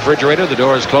Admiral refrigerator. The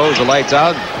door's closed, the light's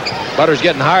out. Butter's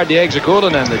getting hard, the eggs are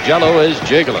cooling, and the Jell-O is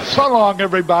jiggling. So long,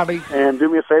 everybody. And do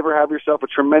me a favor, have yourself a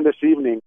tremendous evening.